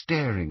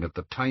 staring at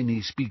the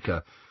tiny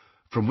speaker,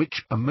 from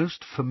which a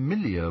most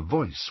familiar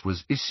voice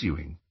was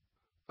issuing.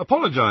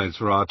 "Apologise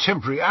for our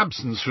temporary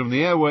absence from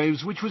the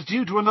airwaves, which was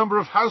due to a number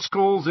of house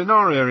calls in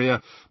our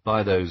area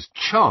by those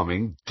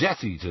charming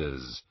Death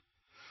Eaters."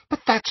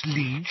 "But that's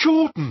Lee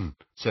Jordan,"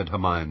 said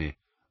Hermione.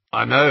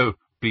 "I know,"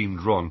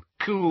 beamed Ron.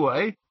 "Cool,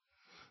 eh?"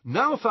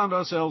 "Now found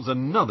ourselves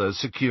another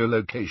secure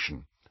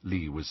location,"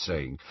 Lee was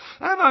saying,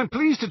 "and I'm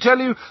pleased to tell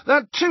you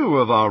that 2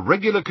 of our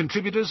regular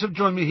contributors have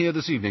joined me here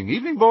this evening.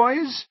 Evening,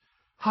 boys."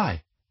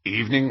 "Hi."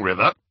 "Evening,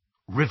 River."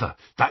 "River,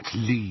 that's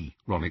Lee,"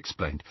 Ron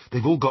explained.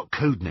 "They've all got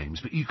code names,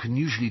 but you can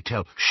usually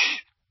tell—" "Shh,"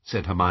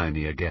 said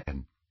Hermione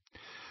again.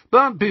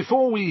 "But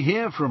before we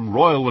hear from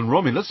Royal and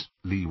Romulus,"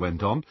 Lee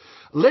went on,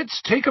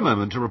 "let's take a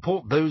moment to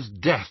report those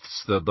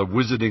deaths that the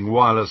Wizarding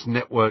Wireless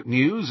Network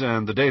News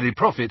and the Daily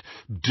Prophet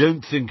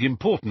don't think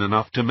important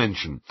enough to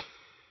mention.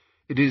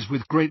 It is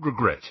with great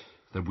regret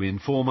that we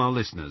inform our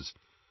listeners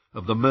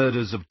of the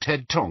murders of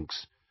Ted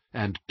Tonks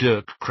and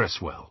Dirk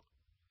Cresswell."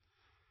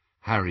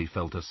 Harry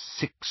felt a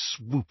sick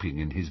swooping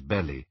in his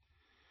belly.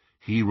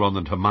 He, Ron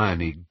and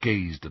Hermione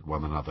gazed at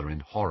one another in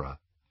horror.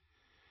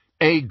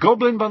 A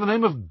goblin by the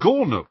name of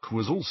Gornook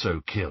was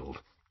also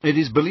killed. It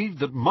is believed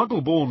that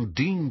Muggle-born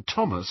Dean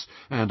Thomas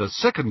and a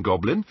second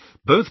goblin,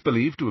 both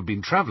believed to have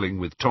been travelling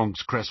with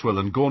Tonks, Cresswell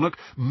and Gornook,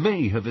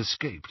 may have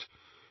escaped.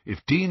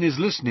 If Dean is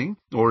listening,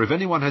 or if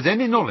anyone has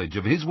any knowledge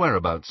of his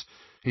whereabouts,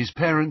 his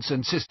parents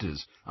and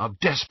sisters are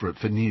desperate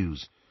for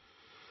news.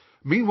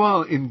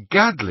 Meanwhile, in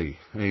Gadley,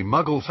 a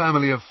Muggle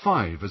family of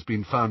 5 has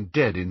been found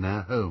dead in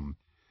their home.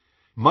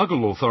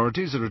 Muggle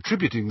authorities are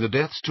attributing the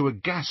deaths to a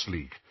gas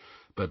leak,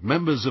 but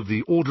members of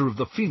the Order of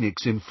the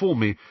Phoenix inform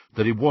me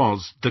that it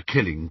was the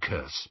killing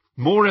curse.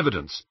 More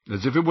evidence,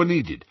 as if it were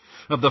needed,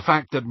 of the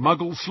fact that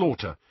Muggle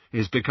slaughter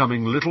is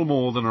becoming little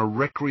more than a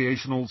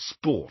recreational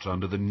sport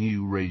under the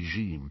new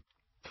regime.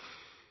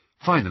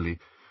 Finally,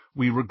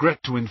 We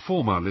regret to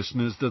inform our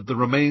listeners that the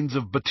remains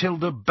of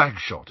Bathilda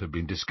Bagshot have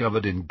been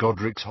discovered in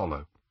Godric's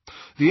Hollow.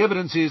 The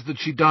evidence is that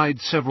she died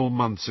several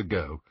months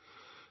ago.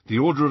 The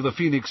Order of the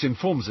Phoenix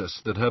informs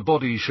us that her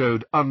body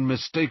showed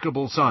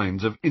unmistakable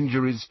signs of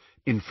injuries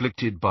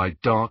inflicted by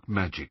dark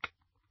magic.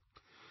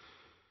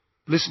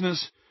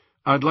 Listeners,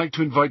 I'd like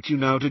to invite you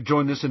now to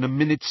join us in a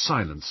minute's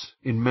silence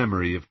in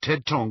memory of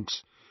Ted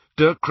Tonks,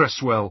 Dirk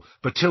Cresswell,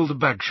 Bathilda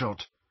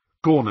Bagshot,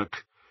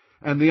 Gornock,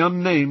 and the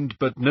unnamed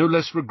but no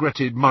less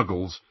regretted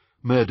Muggles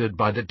murdered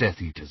by the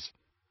Death Eaters.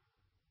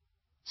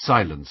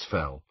 Silence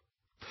fell,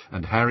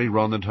 and Harry,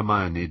 Ron, and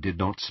Hermione did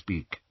not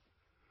speak.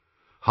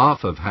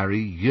 Half of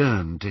Harry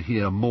yearned to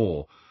hear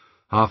more,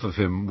 half of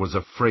him was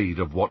afraid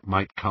of what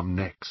might come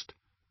next.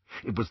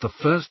 It was the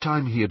first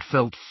time he had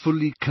felt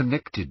fully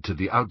connected to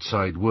the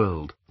outside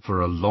world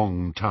for a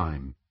long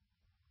time.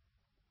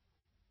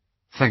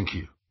 "Thank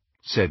you,"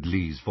 said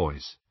Lee's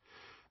voice.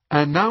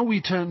 And now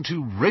we turn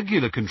to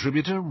regular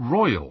contributor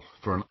Royal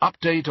for an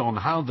update on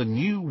how the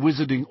new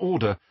Wizarding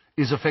Order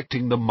is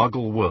affecting the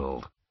Muggle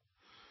world.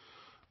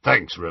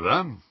 "Thanks,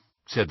 River,"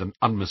 said an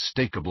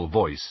unmistakable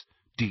voice,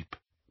 deep,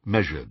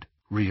 measured,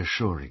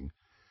 reassuring.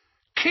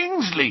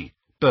 "Kingsley!"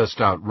 burst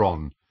out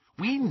Ron.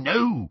 "We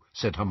know,"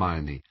 said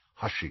Hermione,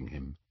 hushing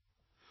him.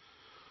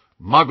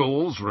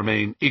 "Muggles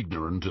remain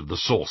ignorant of the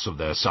source of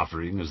their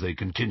suffering as they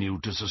continue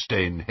to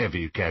sustain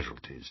heavy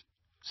casualties,"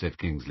 said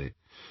Kingsley.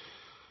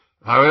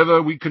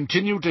 "However, we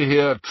continue to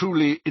hear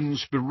truly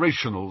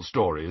inspirational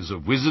stories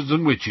of wizards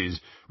and witches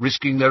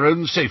risking their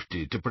own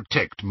safety to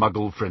protect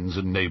Muggle friends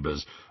and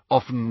neighbours,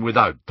 often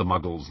without the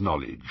Muggles'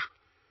 knowledge.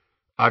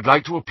 I'd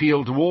like to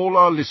appeal to all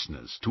our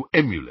listeners to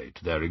emulate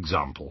their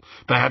example,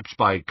 perhaps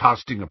by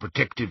casting a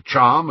protective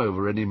charm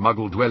over any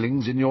Muggle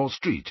dwellings in your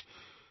street.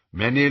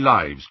 Many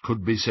lives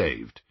could be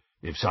saved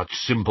if such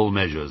simple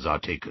measures are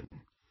taken."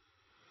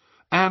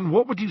 "And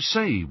what would you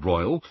say,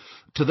 Royal,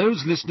 to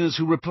those listeners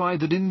who reply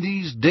that in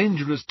these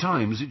dangerous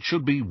times it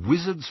should be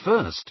wizards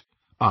first?"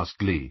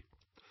 asked Lee.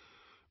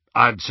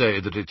 "I'd say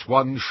that it's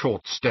one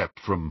short step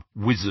from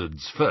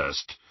wizards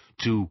first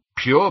to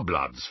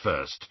purebloods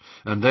first,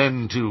 and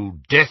then to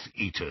Death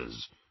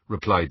Eaters,"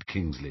 replied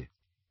Kingsley.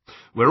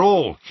 "We're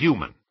all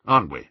human,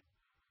 aren't we?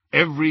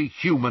 Every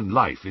human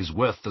life is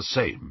worth the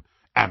same,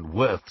 and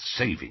worth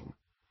saving."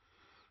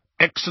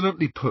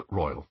 "Excellently put,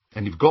 Royal,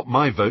 and you've got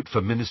my vote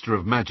for Minister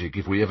of Magic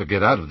if we ever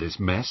get out of this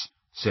mess,"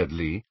 said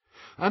Lee.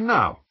 "And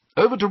now,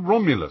 over to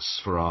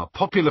Romulus for our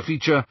popular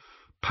feature,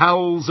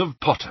 Pals of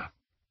Potter."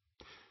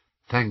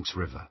 "Thanks,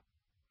 River,"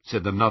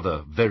 said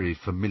another very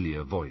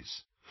familiar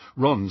voice.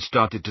 Ron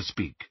started to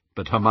speak,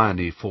 but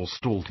Hermione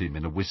forestalled him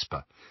in a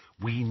whisper.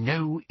 "We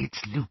know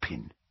it's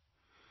Lupin."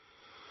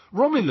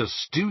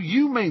 "Romulus, do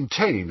you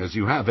maintain, as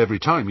you have every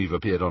time you've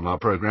appeared on our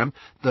programme,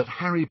 that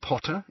Harry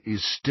Potter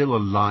is still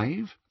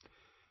alive?"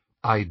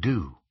 "I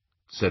do,"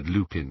 said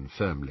Lupin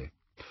firmly.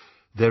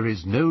 "There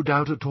is no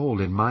doubt at all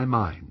in my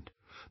mind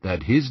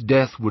that his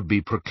death would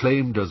be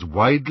proclaimed as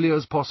widely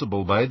as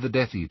possible by the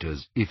Death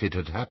Eaters if it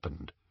had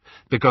happened,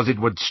 because it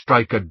would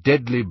strike a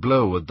deadly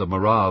blow at the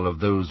morale of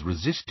those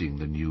resisting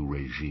the new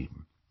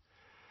regime.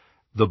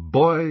 The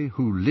boy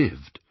who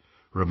lived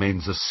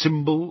remains a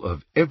symbol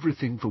of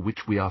everything for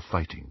which we are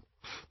fighting: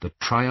 the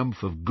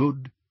triumph of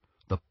good,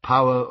 the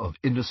power of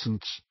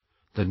innocence,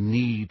 the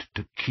need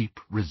to keep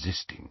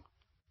resisting."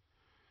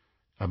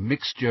 A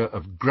mixture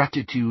of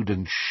gratitude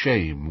and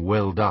shame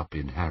welled up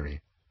in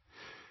Harry.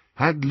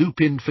 Had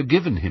Lupin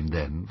forgiven him,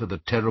 then, for the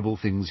terrible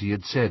things he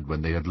had said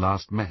when they had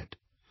last met?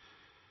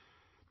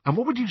 "And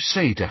what would you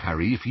say to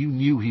Harry if you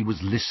knew he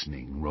was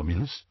listening,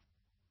 Romulus?"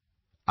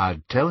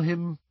 "I'd tell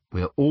him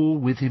we're all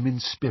with him in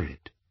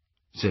spirit,"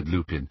 said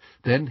Lupin,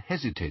 then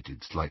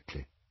hesitated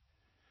slightly.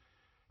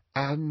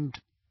 "And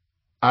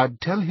I'd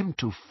tell him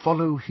to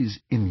follow his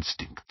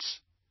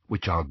instincts,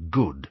 which are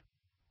good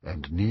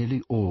and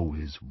nearly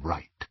always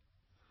right."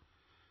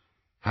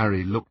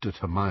 Harry looked at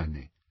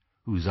Hermione,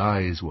 whose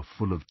eyes were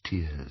full of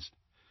tears.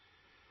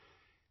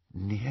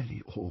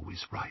 "Nearly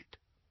always right,"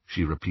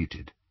 she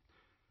repeated.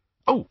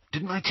 "Oh,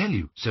 didn't I tell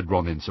you?" said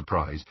Ron in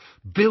surprise.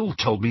 "Bill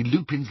told me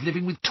Lupin's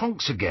living with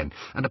Tonks again,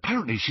 and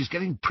apparently she's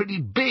getting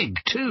pretty big,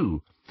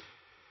 too."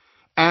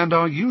 "And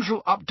our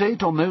usual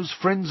update on those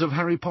friends of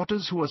Harry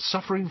Potter's who are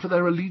suffering for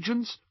their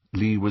allegiance?"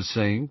 Lee was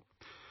saying.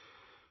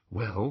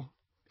 "Well,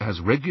 as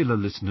regular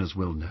listeners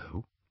will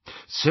know,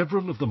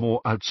 several of the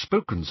more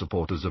outspoken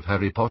supporters of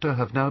Harry Potter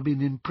have now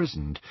been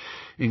imprisoned,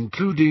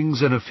 including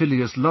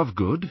Xenophilius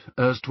Lovegood,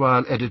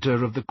 erstwhile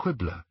editor of the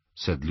Quibbler,"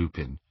 said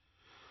Lupin.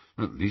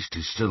 "At least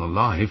he's still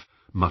alive,"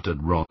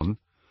 muttered Ron.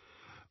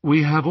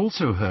 "We have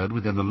also heard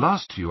within the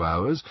last few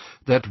hours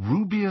that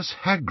Rubeus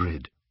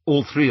Hagrid—"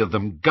 All three of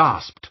them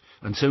gasped,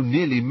 and so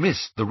nearly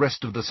missed the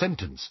rest of the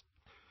sentence.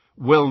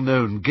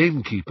 "Well-known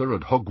gamekeeper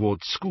at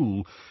Hogwarts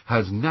School,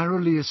 has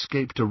narrowly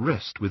escaped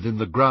arrest within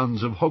the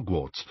grounds of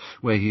Hogwarts,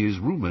 where he is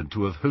rumoured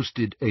to have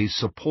hosted a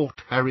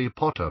Support Harry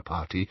Potter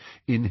party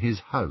in his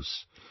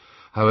house.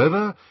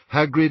 However,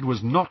 Hagrid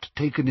was not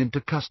taken into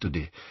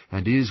custody,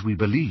 and is, we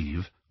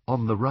believe,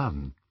 on the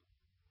run."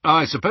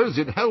 I suppose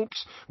it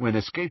helps when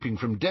escaping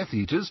from Death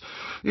Eaters,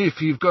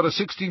 if you've got a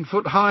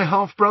 16-foot-high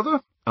half-brother?"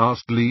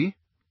 asked Lee.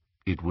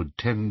 "It would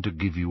tend to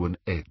give you an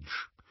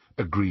edge,"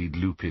 agreed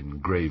Lupin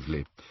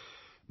gravely.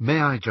 "May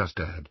I just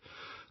add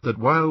that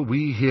while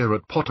we here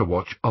at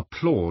Potterwatch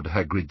applaud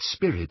Hagrid's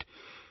spirit,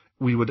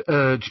 we would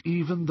urge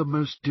even the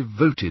most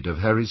devoted of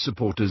Harry's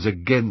supporters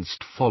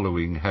against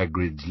following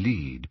Hagrid's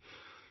lead.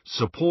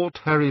 Support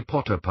Harry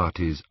Potter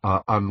parties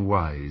are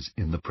unwise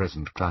in the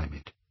present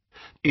climate."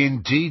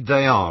 "Indeed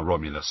they are,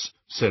 Romulus,"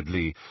 said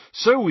Lee.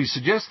 "So we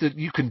suggest that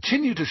you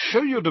continue to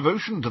show your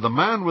devotion to the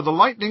man with the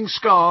lightning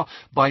scar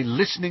by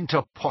listening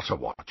to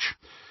Potterwatch.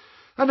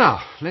 And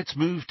now, let's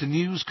move to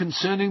news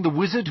concerning the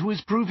wizard who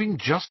is proving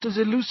just as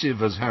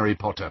elusive as Harry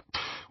Potter.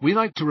 We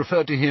like to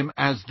refer to him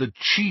as the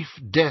Chief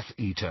Death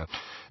Eater,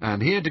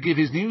 and here to give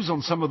his news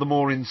on some of the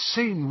more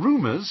insane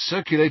rumours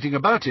circulating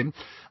about him,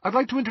 I'd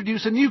like to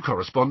introduce a new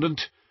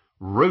correspondent,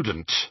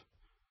 Rodent."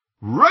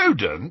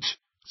 "Rodent?"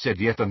 said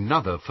yet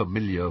another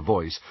familiar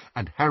voice,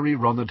 and Harry,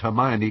 Ron, and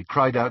Hermione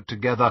cried out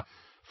together,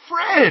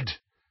 "Fred!"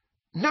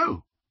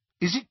 "No,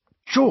 is it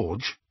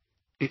George?"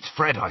 "It's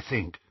Fred, I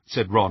think,"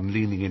 said Ron,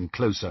 leaning in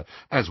closer,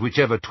 as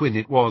whichever twin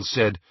it was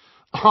said,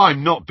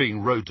 "I'm not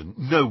being Rodent,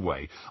 no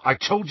way. I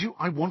told you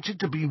I wanted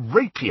to be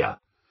Rapier."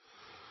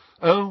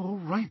 "Oh,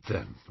 right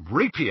then.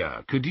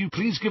 Rapier, could you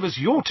please give us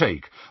your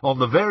take on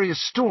the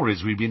various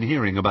stories we've been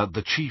hearing about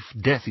the Chief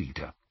Death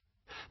Eater?"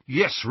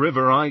 "Yes,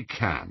 River, I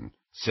can,"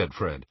 said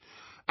Fred.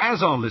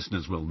 "As our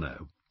listeners will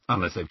know,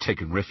 unless they've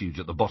taken refuge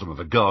at the bottom of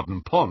a garden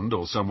pond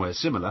or somewhere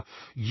similar,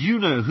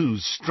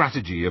 You-Know-Who's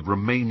strategy of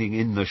remaining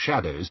in the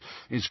shadows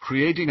is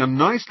creating a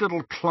nice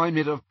little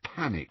climate of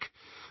panic.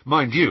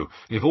 Mind you,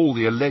 if all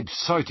the alleged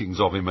sightings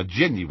of him are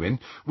genuine,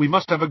 we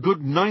must have a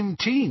good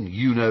 19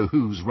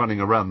 You-Know-Who's running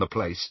around the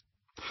place."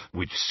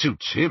 "Which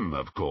suits him,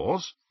 of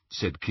course,"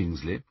 said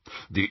Kingsley.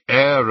 "The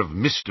air of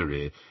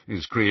mystery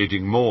is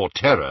creating more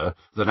terror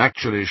than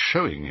actually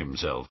showing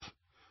himself."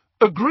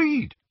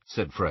 "Agreed,"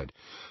 said Fred.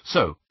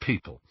 "So,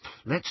 people,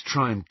 let's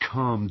try and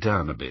calm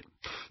down a bit.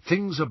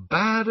 Things are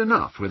bad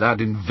enough without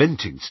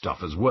inventing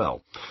stuff as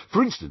well.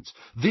 For instance,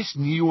 this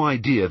new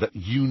idea that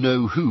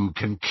You-Know-Who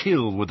can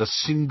kill with a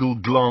single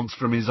glance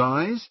from his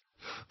eyes.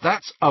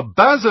 That's a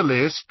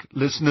basilisk,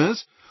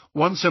 listeners.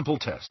 One simple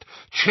test.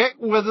 Check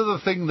whether the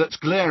thing that's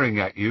glaring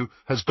at you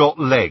has got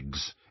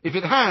legs. If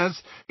it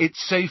has,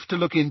 it's safe to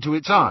look into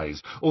its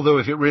eyes, although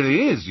if it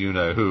really is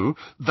You-Know-Who,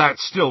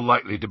 that's still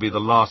likely to be the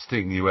last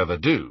thing you ever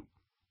do."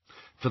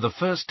 For the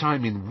first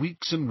time in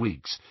weeks and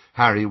weeks,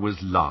 Harry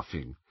was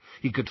laughing.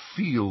 He could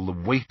feel the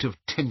weight of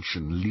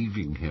tension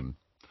leaving him.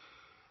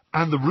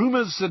 "And the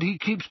rumours that he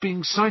keeps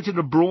being sighted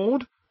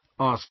abroad?"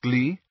 asked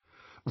Lee.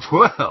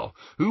 "Well,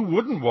 who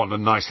wouldn't want a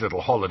nice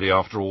little holiday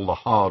after all the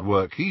hard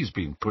work he's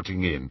been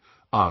putting in?"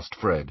 asked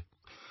Fred.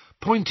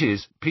 "Point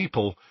is,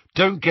 people,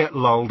 don't get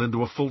lulled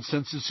into a false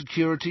sense of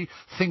security,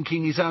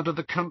 thinking he's out of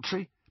the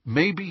country.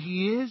 Maybe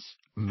he is.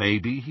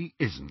 Maybe he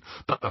isn't,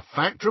 but the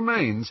fact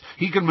remains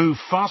he can move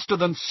faster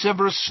than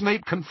Severus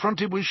Snape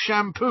confronted with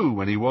shampoo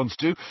when he wants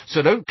to,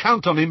 so don't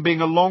count on him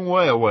being a long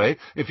way away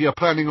if you're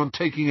planning on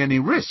taking any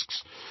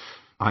risks.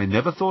 I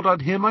never thought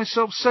I'd hear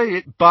myself say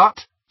it,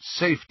 but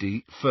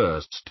safety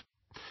first."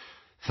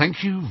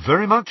 "Thank you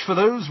very much for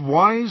those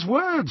wise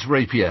words,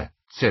 Rapier,"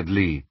 said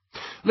Lee.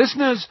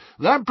 "Listeners,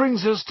 that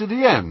brings us to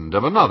the end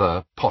of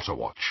another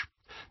Potterwatch.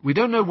 We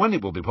don't know when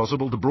it will be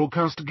possible to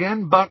broadcast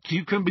again, but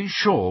you can be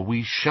sure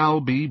we shall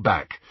be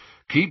back.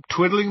 Keep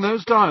twiddling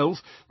those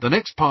dials. The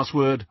next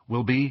password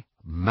will be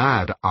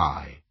Mad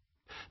Eye.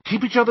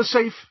 Keep each other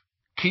safe.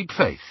 Keep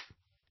faith.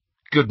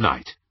 Good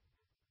night."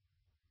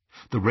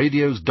 The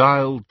radio's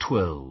dial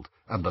twirled,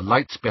 and the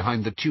lights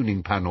behind the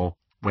tuning panel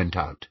went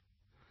out.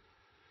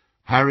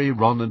 Harry,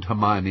 Ron, and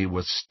Hermione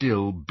were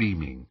still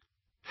beaming.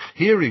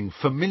 Hearing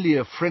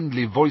familiar,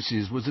 friendly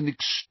voices was an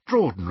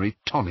extraordinary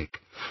tonic.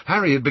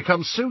 Harry had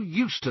become so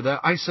used to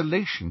their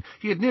isolation,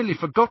 he had nearly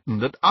forgotten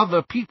that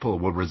other people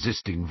were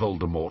resisting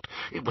Voldemort.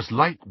 It was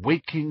like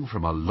waking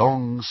from a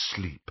long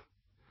sleep.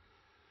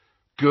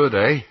 "Good,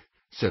 eh?"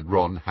 said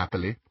Ron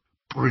happily.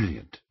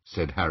 "Brilliant,"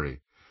 said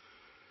Harry.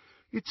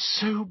 "It's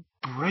so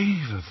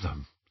brave of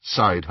them,"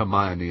 sighed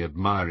Hermione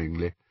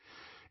admiringly.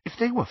 "If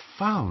they were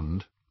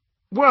found—"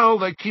 "Well,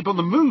 they keep on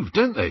the move,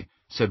 don't they?"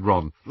 said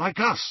Ron. "Like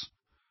us."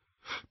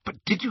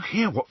 "But did you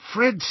hear what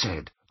Fred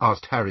said?"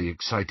 asked Harry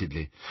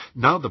excitedly.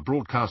 Now the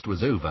broadcast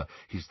was over,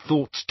 his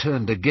thoughts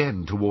turned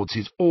again towards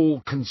his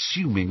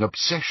all-consuming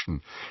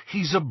obsession.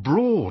 "He's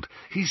abroad.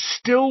 He's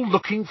still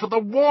looking for the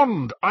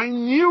wand. I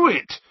knew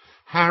it."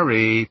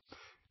 "Harry—"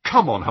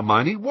 "Come on,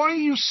 Hermione. Why are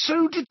you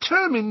so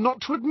determined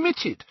not to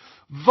admit it?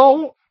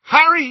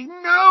 Harry,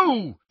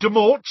 no!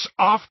 Demort's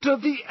after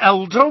the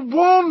Elder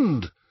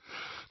Wand."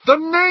 "The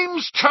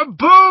name's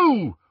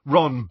taboo!"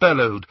 Ron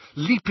bellowed,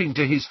 leaping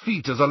to his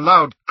feet as a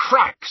loud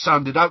crack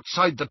sounded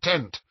outside the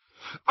tent.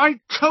 "I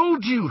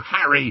told you,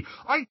 Harry!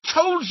 I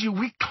told you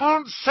we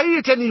can't say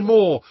it any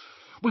more!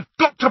 We've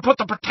got to put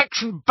the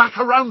protection back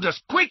around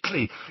us,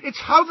 quickly! It's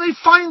how they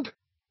find—"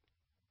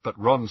 But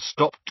Ron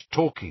stopped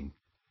talking.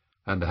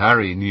 And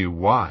Harry knew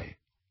why.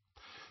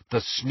 The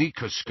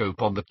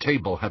sneakoscope on the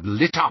table had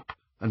lit up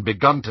and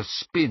begun to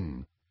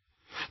spin.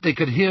 They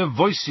could hear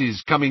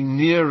voices coming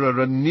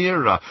nearer and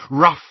nearer,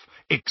 rough,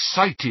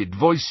 excited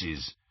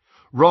voices.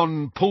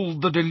 Ron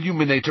pulled the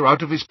deluminator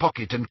out of his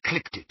pocket and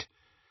clicked it.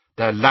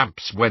 Their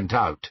lamps went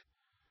out.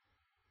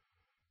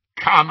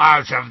 "Come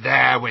out of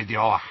there with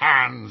your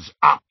hands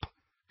up,"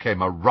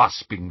 came a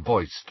rasping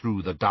voice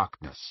through the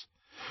darkness.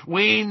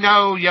 "We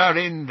know you're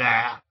in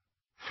there.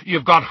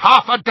 You've got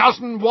 6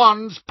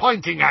 wands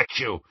pointing at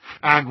you,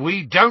 and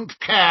we don't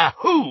care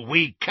who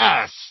we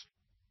curse."